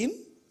grace you have been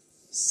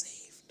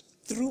saved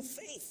through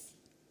faith,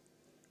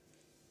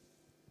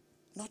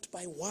 not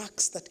by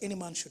works that any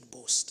man should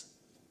boast.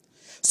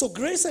 So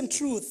grace and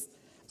truth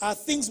are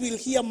things we'll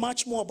hear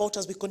much more about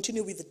as we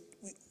continue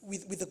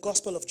with the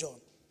Gospel of John.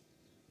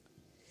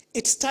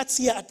 It starts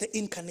here at the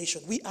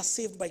incarnation. We are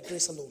saved by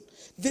grace alone.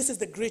 This is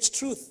the great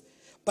truth,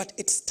 but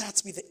it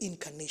starts with the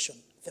incarnation.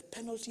 The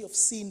penalty of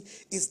sin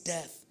is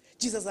death.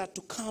 Jesus had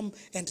to come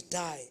and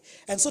die.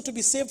 And so to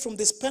be saved from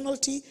this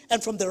penalty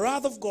and from the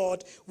wrath of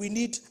God, we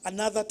need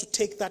another to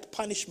take that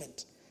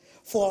punishment.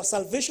 For our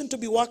salvation to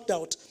be worked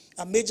out,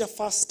 a major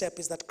first step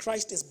is that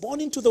Christ is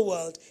born into the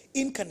world,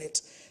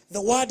 incarnate.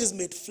 The Word is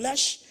made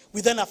flesh.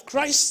 We then have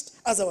Christ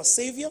as our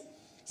Savior.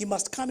 He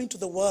must come into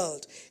the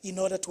world in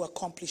order to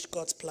accomplish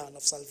God's plan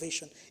of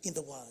salvation in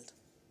the world.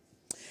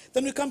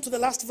 Then we come to the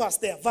last verse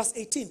there, verse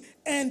 18.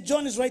 And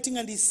John is writing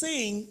and he's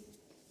saying,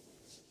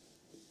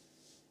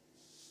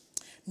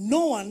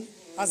 no one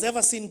has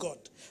ever seen God,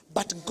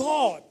 but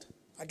God,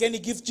 again he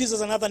gives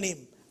Jesus another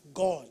name,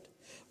 God.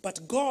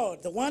 But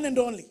God, the one and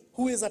only,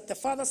 who is at the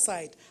Father's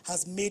side,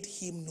 has made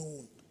him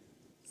known.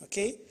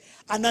 Okay?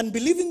 An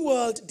unbelieving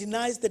world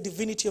denies the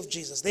divinity of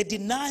Jesus. They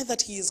deny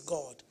that he is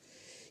God.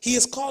 He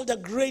is called a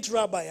great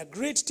rabbi, a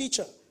great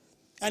teacher,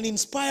 an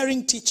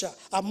inspiring teacher,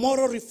 a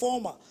moral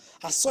reformer,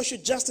 a social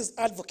justice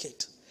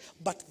advocate.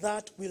 But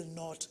that will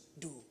not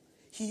do.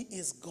 He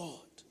is God.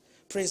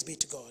 Praise be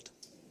to God.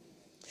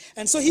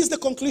 And so here's the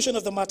conclusion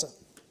of the matter.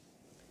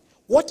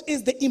 What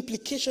is the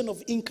implication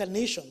of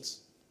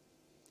incarnations?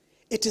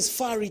 It is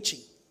far-reaching.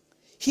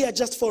 Here are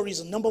just 4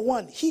 reasons. Number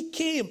 1, he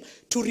came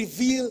to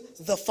reveal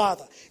the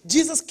Father.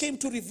 Jesus came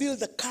to reveal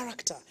the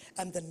character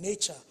and the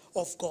nature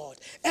of God.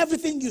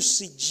 Everything you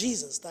see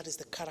Jesus, that is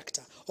the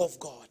character of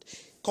God.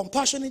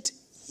 Compassionate,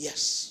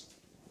 yes.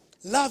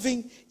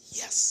 Loving,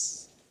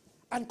 yes.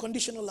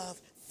 Unconditional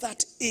love,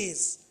 that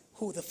is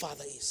who the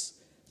Father is.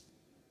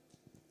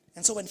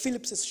 And so when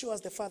Philip says, show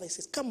us the Father, he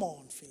says, come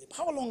on, Philip,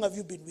 how long have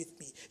you been with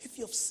me? If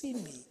you have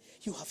seen me,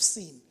 you have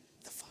seen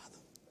the Father.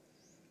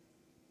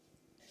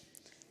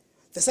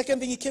 The second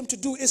thing he came to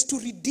do is to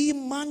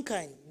redeem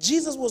mankind.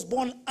 Jesus was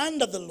born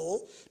under the law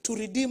to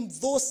redeem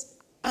those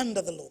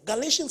under the law.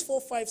 Galatians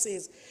 4:5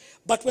 says,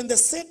 but when the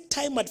set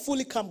time had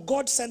fully come,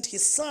 God sent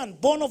his Son,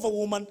 born of a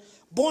woman,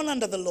 born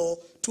under the law,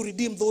 to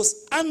redeem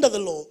those under the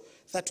law,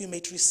 that we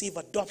might receive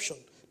adoption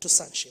to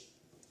sonship.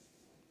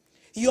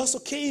 He also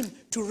came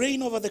to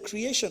reign over the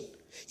creation.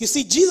 You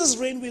see, Jesus'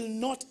 reign will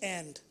not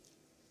end.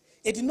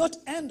 It did not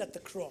end at the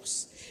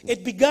cross.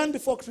 It began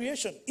before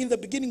creation. In the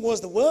beginning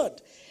was the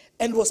Word,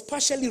 and was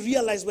partially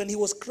realized when he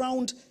was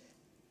crowned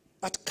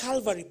at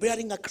Calvary,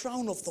 bearing a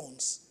crown of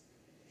thorns.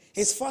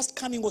 His first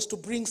coming was to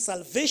bring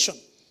salvation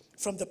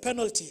from the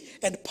penalty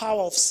and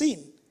power of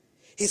sin.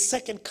 His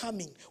second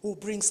coming will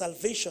bring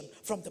salvation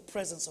from the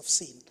presence of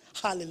sin.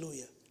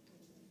 Hallelujah.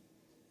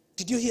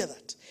 Did you hear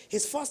that?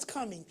 His first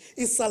coming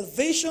is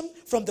salvation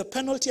from the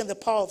penalty and the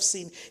power of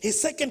sin. His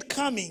second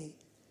coming,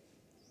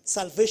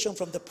 salvation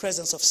from the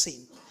presence of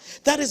sin.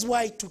 That is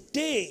why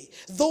today,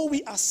 though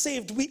we are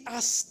saved, we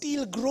are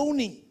still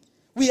groaning.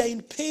 We are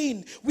in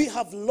pain. We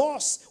have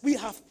loss. We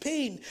have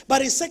pain.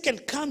 But his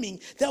second coming,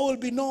 there will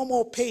be no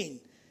more pain.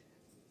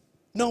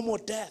 No more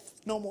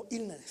death. No more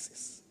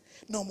illnesses.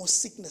 No more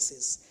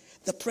sicknesses.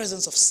 The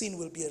presence of sin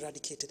will be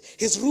eradicated.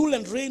 His rule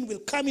and reign will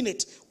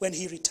culminate when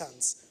he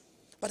returns.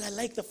 But I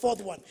like the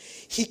fourth one.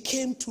 He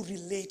came to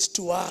relate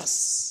to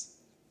us.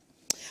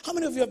 How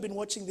many of you have been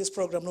watching this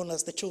program known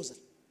as The Chosen?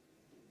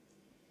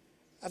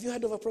 Have you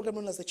heard of a program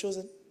known as The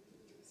Chosen?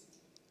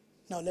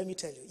 Now, let me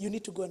tell you, you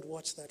need to go and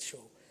watch that show.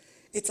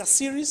 It's a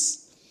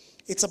series.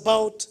 It's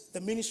about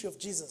the ministry of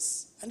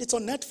Jesus. And it's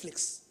on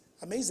Netflix,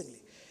 amazingly.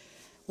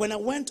 When I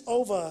went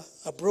over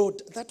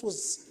abroad, that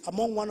was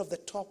among one of the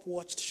top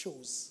watched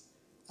shows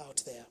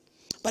out there.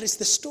 But it's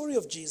the story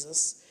of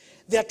Jesus.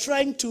 They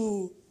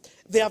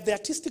have the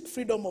artistic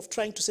freedom of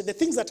trying to say the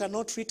things that are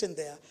not written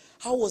there.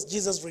 How was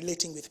Jesus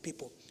relating with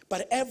people?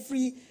 But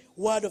every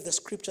word of the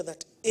scripture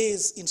that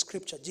is in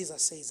scripture,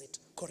 Jesus says it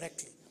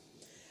correctly.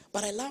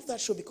 But I love that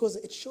show because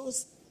it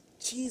shows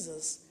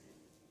Jesus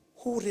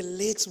who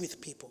relates with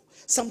people.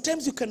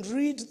 Sometimes you can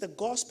read the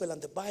gospel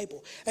and the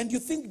Bible and you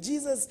think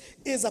Jesus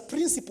is a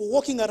principal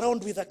walking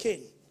around with a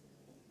cane.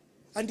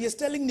 And he is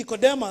telling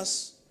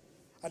Nicodemus,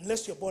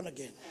 unless you're born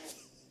again.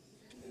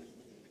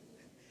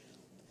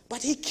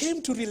 But he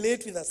came to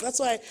relate with us. That's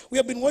why we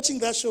have been watching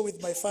that show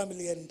with my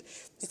family, and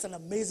it's an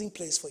amazing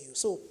place for you.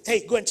 So,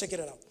 hey, go and check it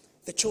out.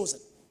 The Chosen.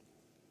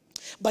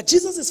 But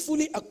Jesus is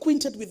fully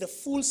acquainted with the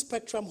full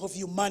spectrum of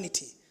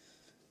humanity.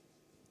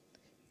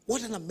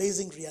 What an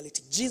amazing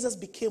reality. Jesus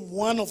became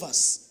one of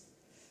us.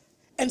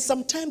 And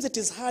sometimes it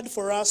is hard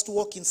for us to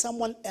walk in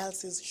someone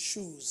else's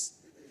shoes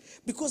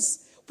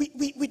because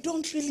we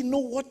don't really know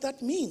what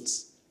that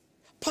means.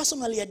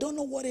 Personally, I don't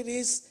know what it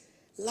is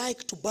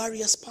like to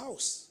bury a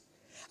spouse.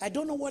 I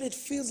don't know what it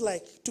feels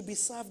like to be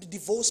served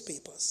divorce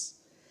papers.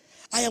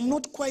 I am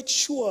not quite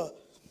sure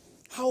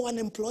how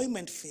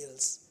unemployment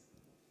feels.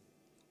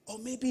 Or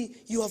maybe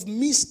you have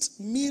missed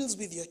meals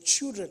with your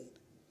children.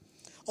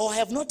 Or I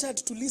have not had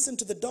to listen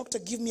to the doctor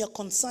give me a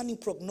concerning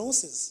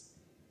prognosis.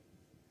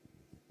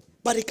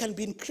 But it can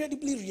be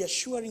incredibly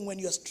reassuring when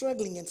you're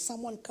struggling and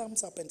someone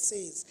comes up and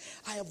says,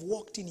 I have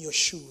walked in your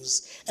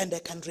shoes and I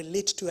can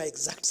relate to your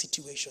exact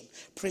situation.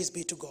 Praise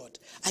be to God.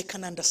 I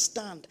can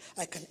understand.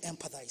 I can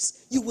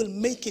empathize. You will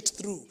make it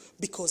through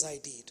because I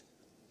did.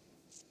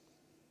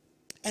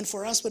 And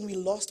for us, when we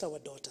lost our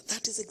daughter,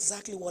 that is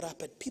exactly what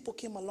happened. People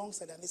came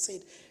alongside and they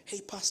said,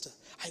 hey, Pastor,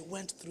 I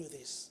went through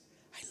this.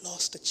 I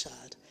lost a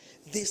child.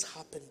 This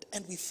happened.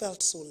 And we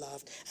felt so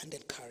loved and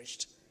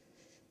encouraged.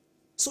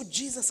 So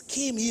Jesus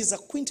came. He is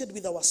acquainted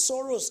with our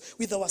sorrows,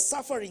 with our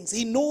sufferings.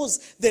 He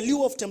knows the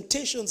lure of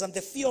temptations and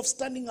the fear of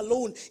standing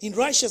alone in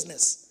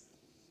righteousness.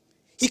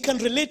 He can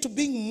relate to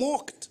being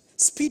mocked,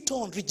 spit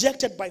on,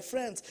 rejected by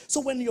friends.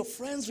 So when your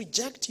friends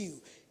reject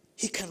you,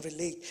 he can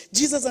relate.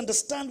 Jesus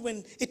understands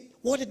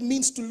what it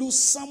means to lose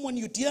someone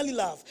you dearly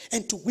love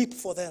and to weep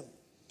for them.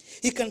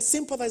 He can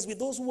sympathize with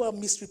those who are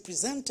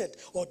misrepresented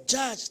or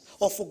judged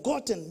or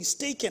forgotten,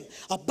 mistaken,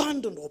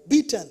 abandoned or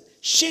beaten,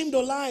 shamed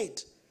or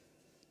lied,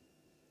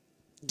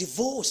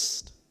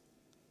 divorced,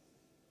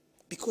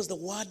 because the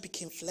word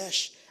became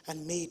flesh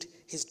and made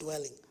his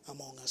dwelling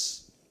among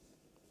us.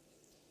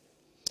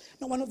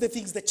 Now, one of the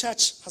things the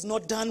church has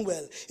not done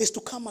well is to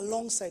come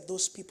alongside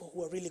those people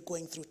who are really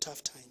going through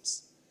tough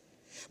times.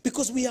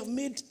 Because we have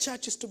made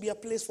churches to be a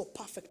place for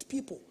perfect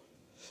people.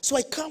 So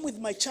I come with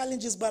my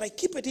challenges, but I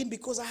keep it in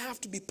because I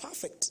have to be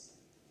perfect.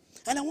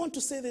 And I want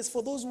to say this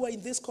for those who are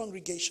in this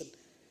congregation.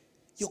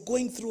 You're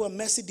going through a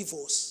messy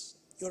divorce.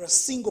 You're a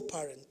single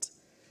parent,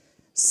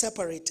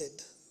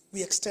 separated.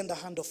 We extend a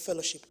hand of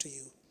fellowship to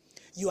you.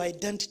 Your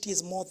identity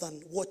is more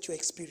than what you're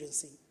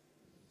experiencing.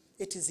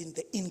 It is in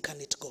the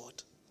incarnate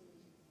God.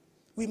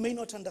 We may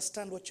not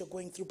understand what you're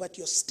going through, but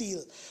you're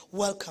still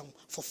welcome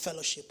for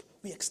fellowship.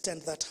 We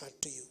extend that heart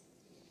to you.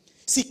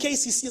 See,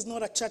 KCC is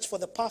not a church for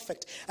the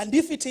perfect. And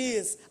if it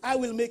is, I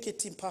will make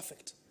it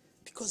imperfect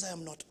because I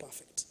am not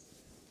perfect.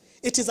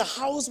 It is a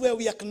house where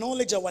we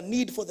acknowledge our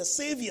need for the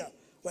Savior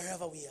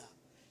wherever we are.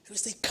 And we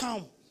say,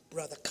 come,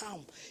 brother,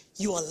 come.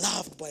 You are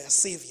loved by a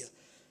Savior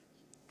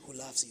who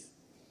loves you.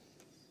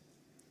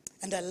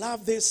 And I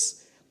love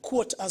this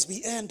quote as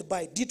we end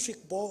by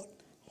Dietrich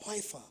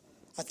Bonhoeffer,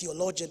 a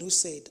theologian, who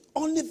said,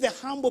 only the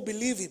humble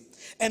believe him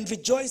and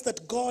rejoice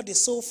that God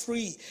is so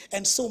free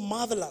and so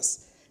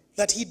marvelous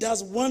that he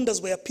does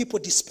wonders where people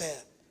despair,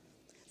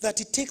 that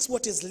he takes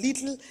what is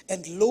little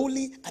and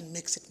lowly and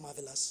makes it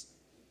marvelous.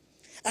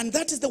 And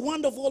that is the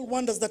wonder of all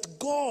wonders, that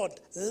God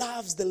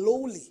loves the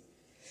lowly.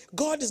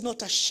 God is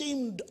not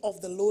ashamed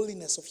of the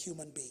lowliness of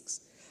human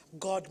beings.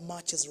 God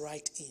marches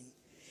right in.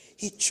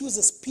 He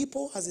chooses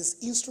people as his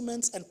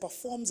instruments and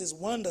performs his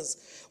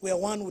wonders where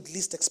one would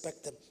least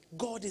expect them.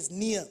 God is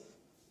near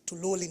to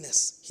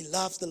lowliness. He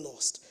loves the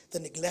lost, the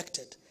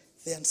neglected,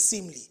 the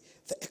unseemly,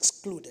 the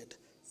excluded,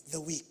 the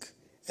weak,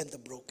 and the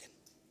broken.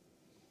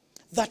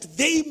 That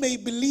they may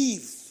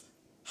believe.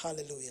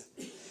 Hallelujah.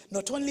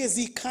 Not only is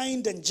he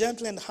kind and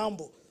gentle and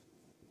humble,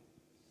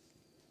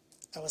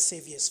 our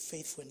Savior is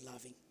faithful and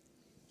loving.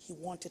 He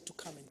wanted to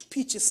come and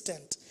pitch his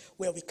tent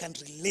where we can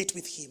relate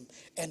with him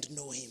and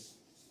know him.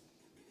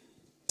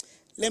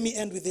 Let me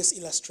end with this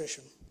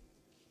illustration.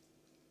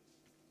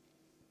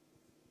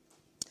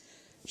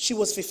 She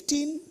was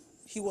 15,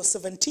 he was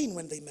 17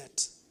 when they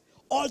met.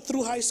 All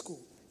through high school,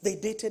 they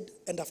dated,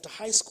 and after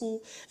high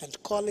school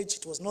and college,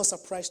 it was no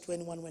surprise to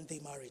anyone when they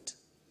married.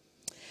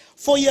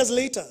 4 years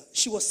later,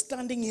 she was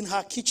standing in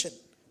her kitchen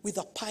with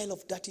a pile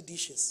of dirty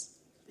dishes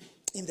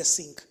in the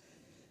sink.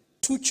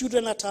 2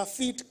 children at her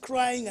feet,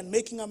 crying and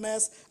making a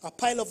mess, a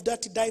pile of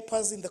dirty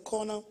diapers in the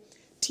corner.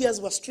 Tears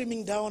were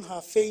streaming down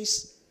her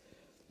face.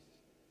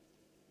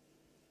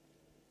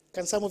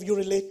 Can some of you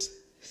relate?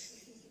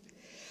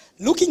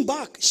 Looking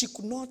back, she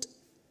could not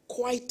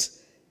quite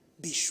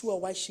be sure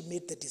why she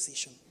made the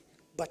decision.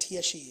 But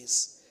here she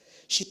is.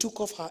 She took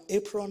off her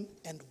apron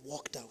and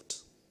walked out.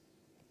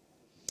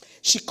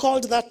 She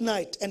called that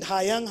night, and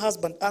her young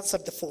husband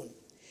answered the phone.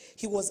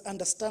 He was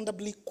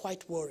understandably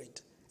quite worried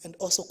and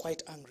also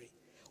quite angry.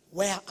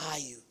 Where are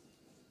you?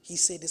 He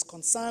said, his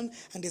concern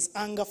and his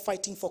anger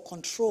fighting for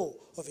control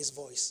of his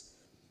voice.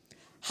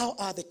 How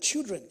are the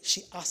children?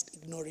 She asked,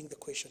 ignoring the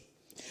question.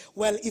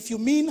 Well, if you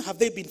mean have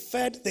they been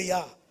fed, they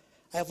are.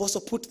 I have also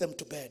put them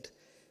to bed.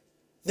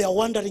 They are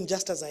wondering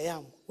just as I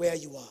am where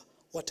you are.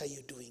 What are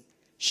you doing?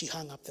 She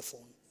hung up the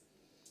phone.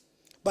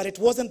 But it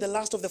wasn't the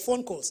last of the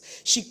phone calls.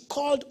 She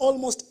called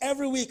almost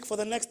every week for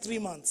the next 3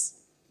 months.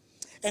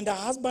 And her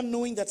husband,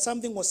 knowing that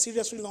something was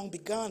seriously wrong,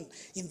 began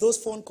in those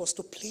phone calls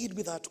to plead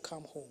with her to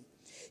come home.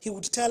 He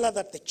would tell her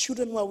that the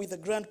children were with the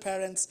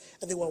grandparents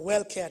and they were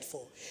well cared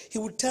for. He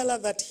would tell her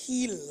that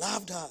he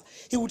loved her.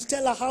 He would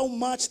tell her how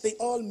much they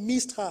all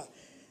missed her.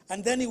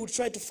 And then he would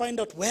try to find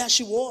out where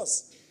she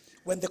was.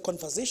 When the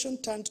conversation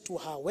turned to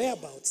her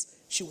whereabouts,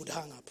 she would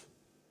hang up.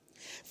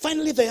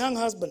 Finally, the young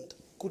husband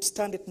could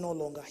stand it no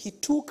longer. He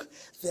took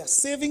their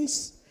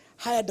savings,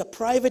 hired a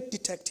private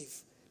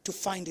detective to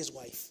find his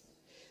wife.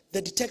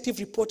 The detective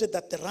reported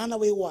that the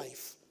runaway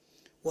wife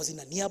was in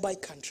a nearby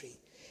country,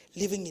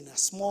 living in a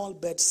small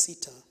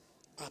bed-sitter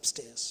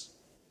upstairs.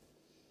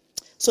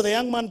 So the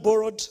young man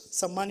borrowed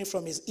some money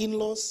from his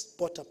in-laws,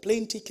 bought a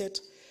plane ticket,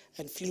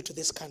 and flew to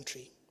this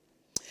country.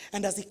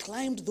 And as he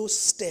climbed those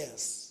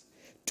stairs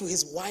to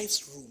his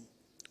wife's room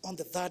on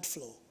the 3rd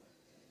floor,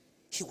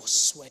 he was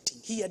sweating.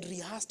 He had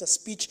rehearsed a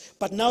speech,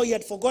 but now he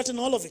had forgotten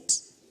all of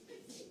it.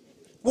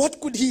 What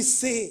could he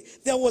say?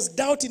 There was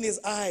doubt in his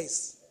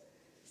eyes.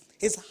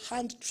 His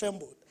hand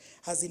trembled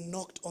as he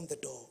knocked on the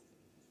door.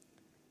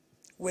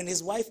 When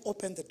his wife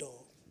opened the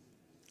door,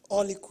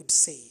 all he could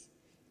say,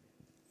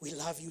 "We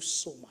love you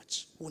so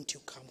much. Won't you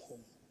come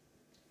home?"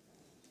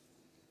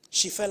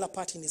 She fell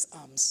apart in his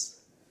arms,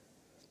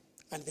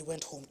 and they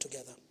went home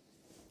together.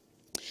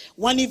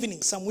 One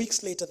evening, some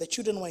weeks later, the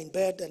children were in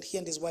bed, and he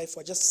and his wife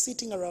were just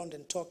sitting around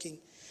and talking.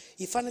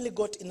 He finally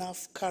got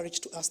enough courage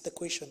to ask the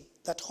question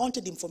that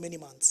haunted him for many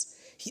months.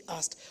 He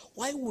asked,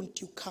 "Why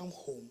won't you come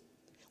home?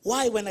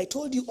 Why, when I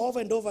told you over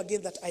and over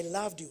again that I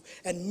loved you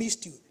and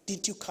missed you,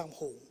 didn't you come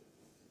home?"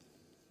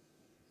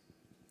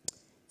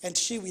 And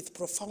she, with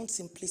profound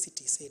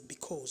simplicity, said,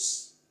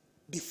 "Because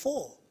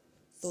before,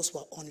 those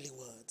were only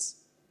words.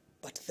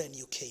 But then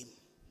you came.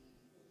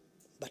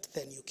 But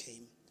then you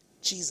came.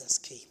 Jesus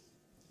came."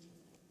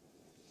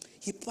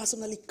 He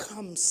personally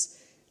comes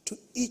to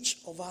each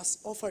of us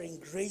offering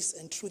grace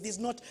and truth. He's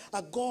not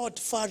a God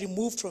far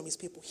removed from his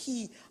people.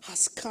 He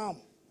has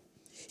come.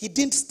 He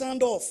didn't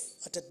stand off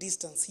at a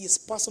distance. He is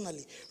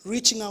personally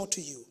reaching out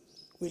to you.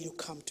 Will you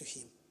come to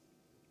him?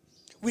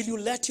 Will you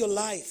let your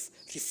life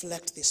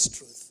reflect this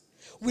truth?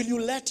 Will you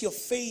let your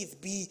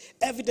faith be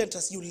evident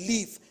as you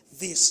live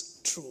this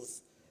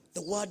truth?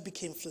 The word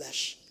became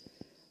flesh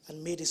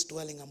and made his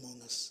dwelling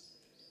among us.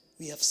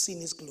 We have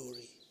seen his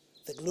glory,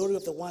 the glory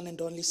of the one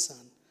and only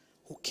Son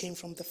who came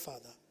from the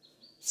Father,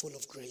 full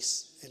of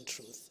grace and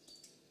truth.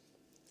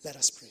 Let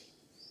us pray.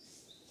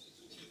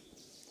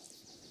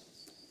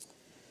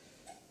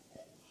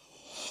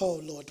 Oh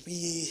Lord,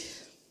 we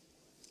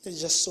are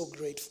just so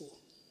grateful.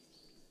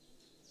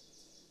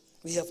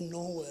 We have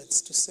no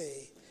words to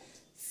say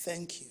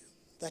thank you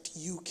that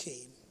you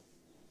came.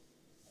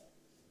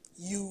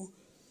 You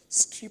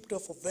stripped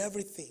off of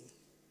everything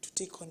to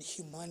take on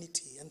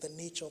humanity and the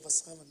nature of a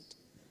servant,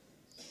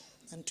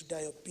 and to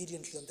die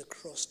obediently on the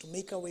cross, to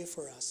make a way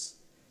for us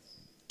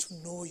to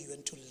know you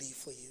and to live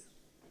for you.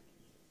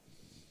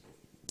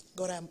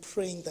 God, I'm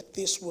praying that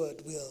this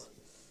word will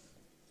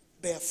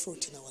bear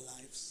fruit in our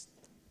lives.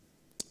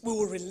 We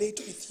will relate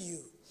with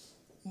you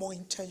more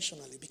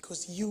intentionally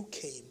because you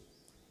came.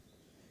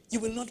 You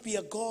will not be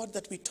a God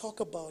that we talk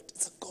about.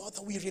 It's a God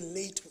that we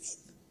relate with.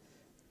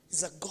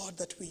 It's a God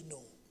that we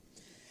know.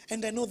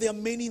 And I know there are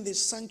many in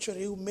this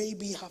sanctuary who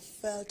maybe have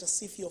felt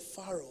as if you're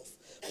far off,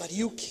 but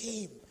you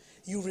came.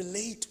 You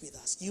relate with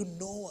us. You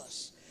know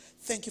us.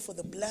 Thank you for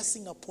the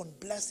blessing upon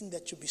blessing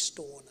that you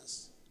bestow on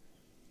us.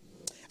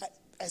 I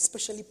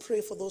especially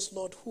pray for those,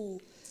 Lord, who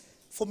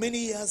for many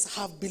years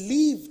have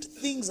believed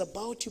things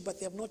about you, but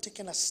they have not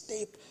taken a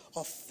step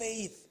of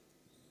faith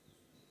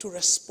to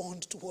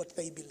respond to what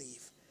they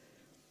believe.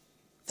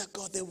 That,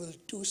 God, they will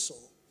do so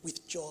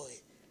with joy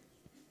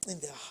in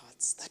their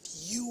hearts. That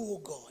you, oh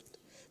God,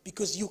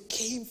 because you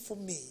came for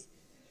me,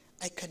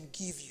 I can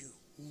give you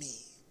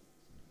me.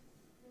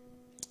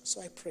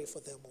 So I pray for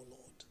them, oh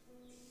Lord.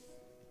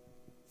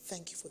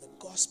 Thank you for the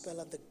gospel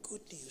and the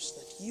good news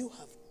that you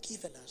have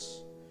given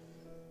us.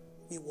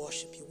 We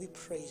worship you. We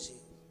praise you.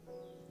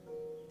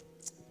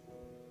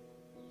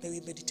 May we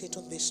meditate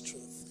on this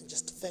truth and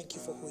just thank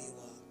you for who you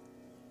are.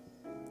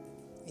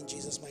 In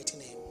Jesus' mighty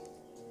name.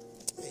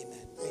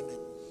 Amen. Amen.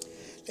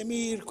 Let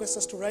me request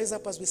us to rise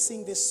up as we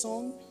sing this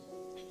song.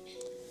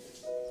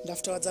 And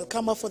afterwards, I'll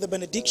come up for the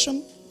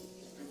benediction.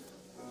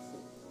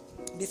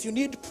 And if you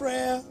need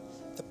prayer,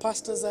 the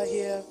pastors are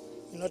here.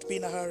 You'll not be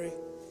in a hurry.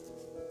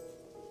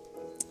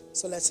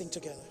 So let's sing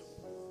together.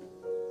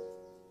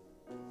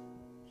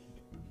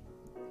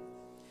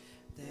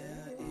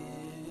 There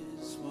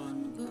is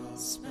one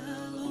gospel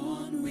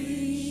on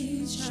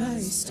which I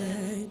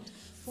stand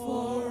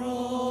for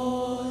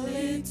all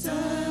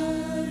eternity.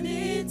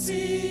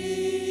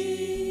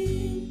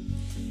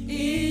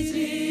 It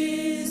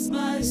is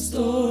my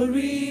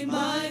story,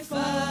 my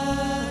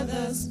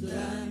Father's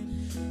plan.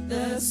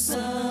 The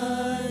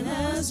Son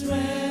has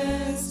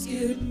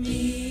rescued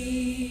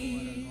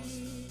me.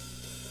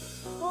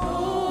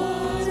 Oh,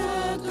 what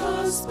a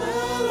gospel,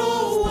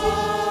 oh,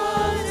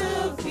 what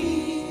a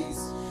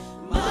peace,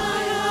 my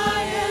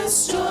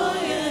highest joy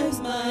and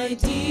my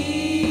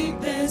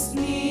deepest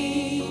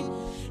need.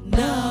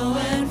 Now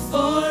and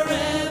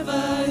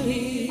forever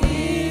He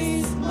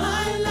is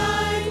my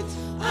light.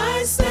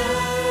 I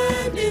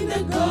stand in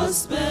the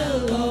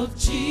gospel of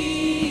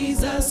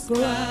Jesus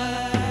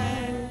Christ.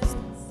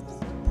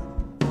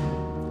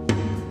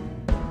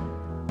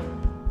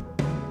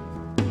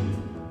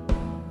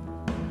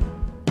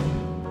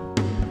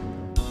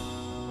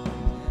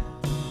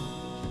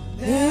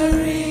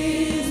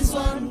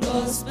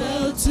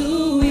 gospel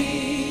to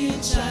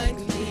which I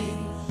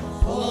cling.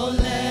 All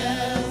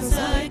else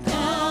I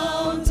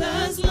count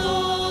as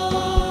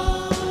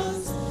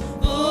loss.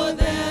 For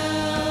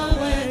there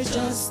where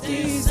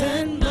justice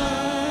and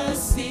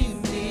mercy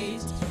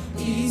meet,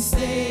 He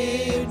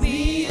saved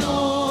me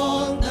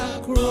on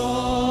the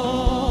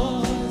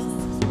cross.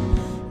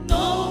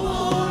 No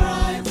more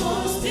I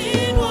boast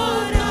in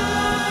what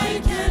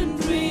I can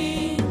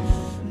bring.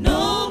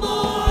 No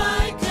more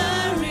I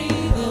carry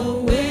the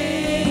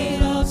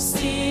weight of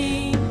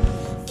sin.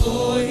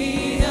 For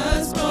He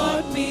has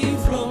brought me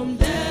from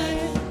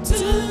death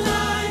to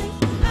life.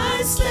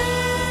 I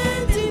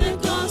stand in the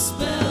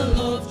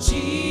gospel of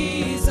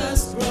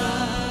Jesus Christ.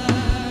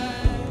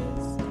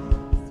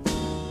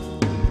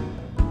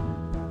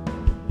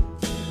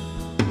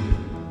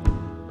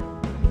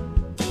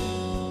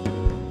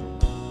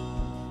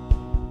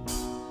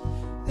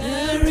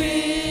 There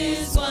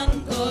is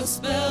one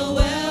gospel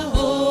where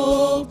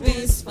hope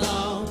is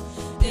found.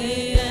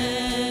 The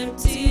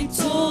empty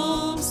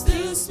tomb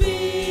still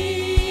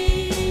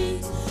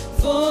speaks.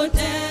 For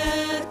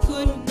death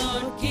could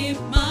not keep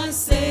my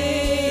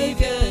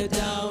Savior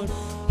down.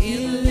 He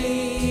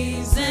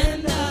lives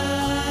and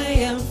I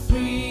am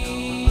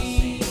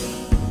free.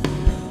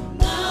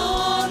 Now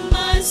on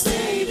my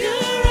Savior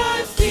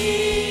I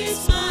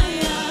fix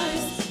my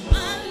eyes.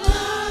 My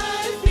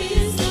life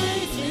is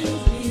laid in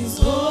His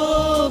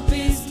hope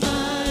is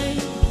mine.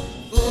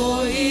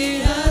 For He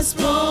has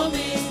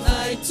promised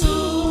I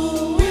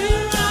too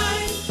will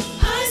rise.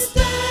 I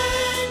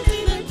stand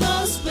in the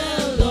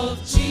gospel of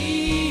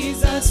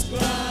Jesus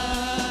Christ.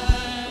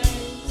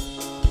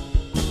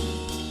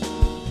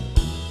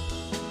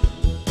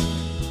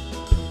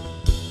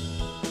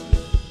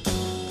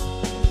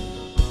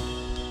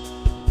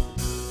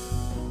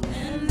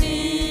 And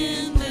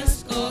in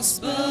this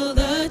gospel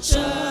the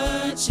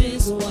church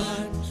is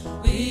one.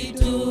 We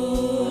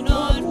do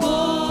not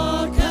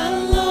walk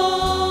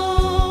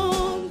alone.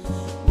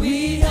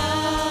 We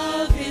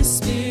have His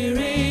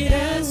Spirit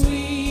as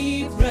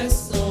we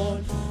press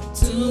on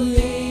to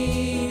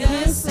lead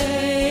us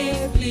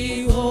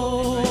safely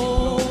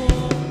home.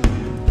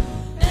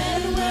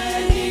 And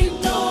when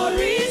in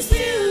glory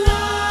still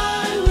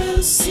I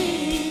will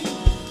sing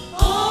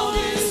of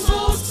His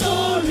whole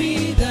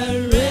story that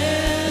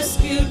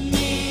rescued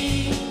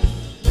me.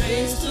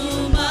 Praise to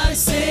my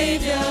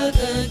Savior,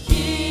 the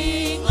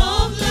King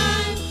of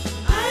life.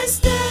 I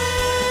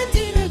stand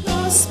in the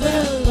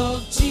gospel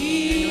of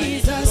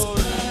Jesus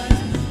Christ.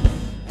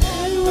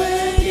 And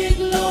when in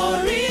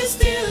glory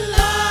still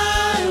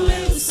I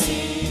will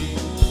sing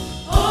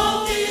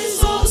of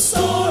His whole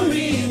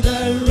story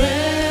that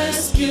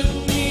rescued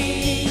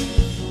me.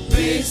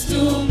 Praise to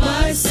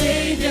my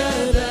Savior,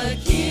 the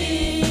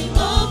King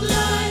of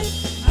life.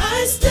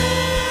 I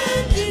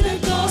stand in the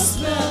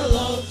gospel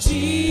of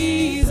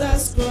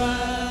Jesus Christ.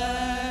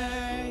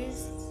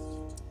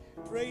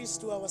 Praise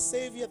to our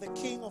Savior, the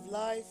King of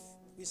life.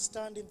 We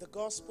stand in the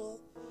gospel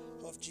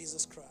of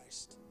Jesus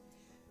Christ.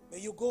 May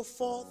you go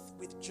forth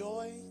with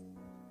joy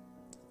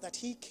that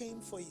He came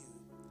for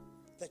you,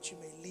 that you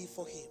may live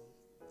for Him.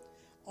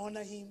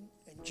 Honor Him,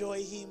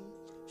 enjoy Him,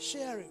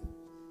 share Him.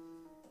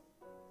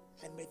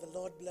 And may the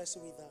Lord bless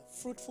you with a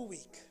fruitful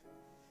week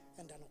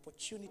and an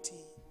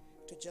opportunity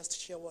to just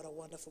share what a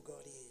wonderful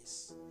God He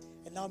is.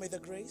 And now may the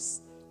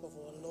grace of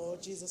our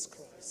Lord Jesus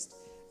Christ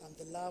and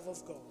the love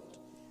of God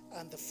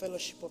and the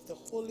fellowship of the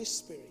Holy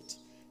Spirit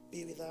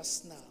be with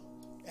us now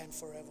and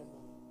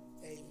forevermore.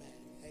 Amen.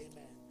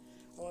 Amen.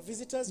 Our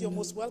visitors, you're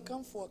most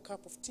welcome for a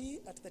cup of tea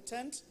at the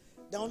tent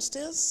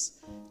downstairs.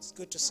 It's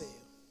good to see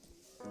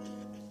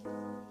you.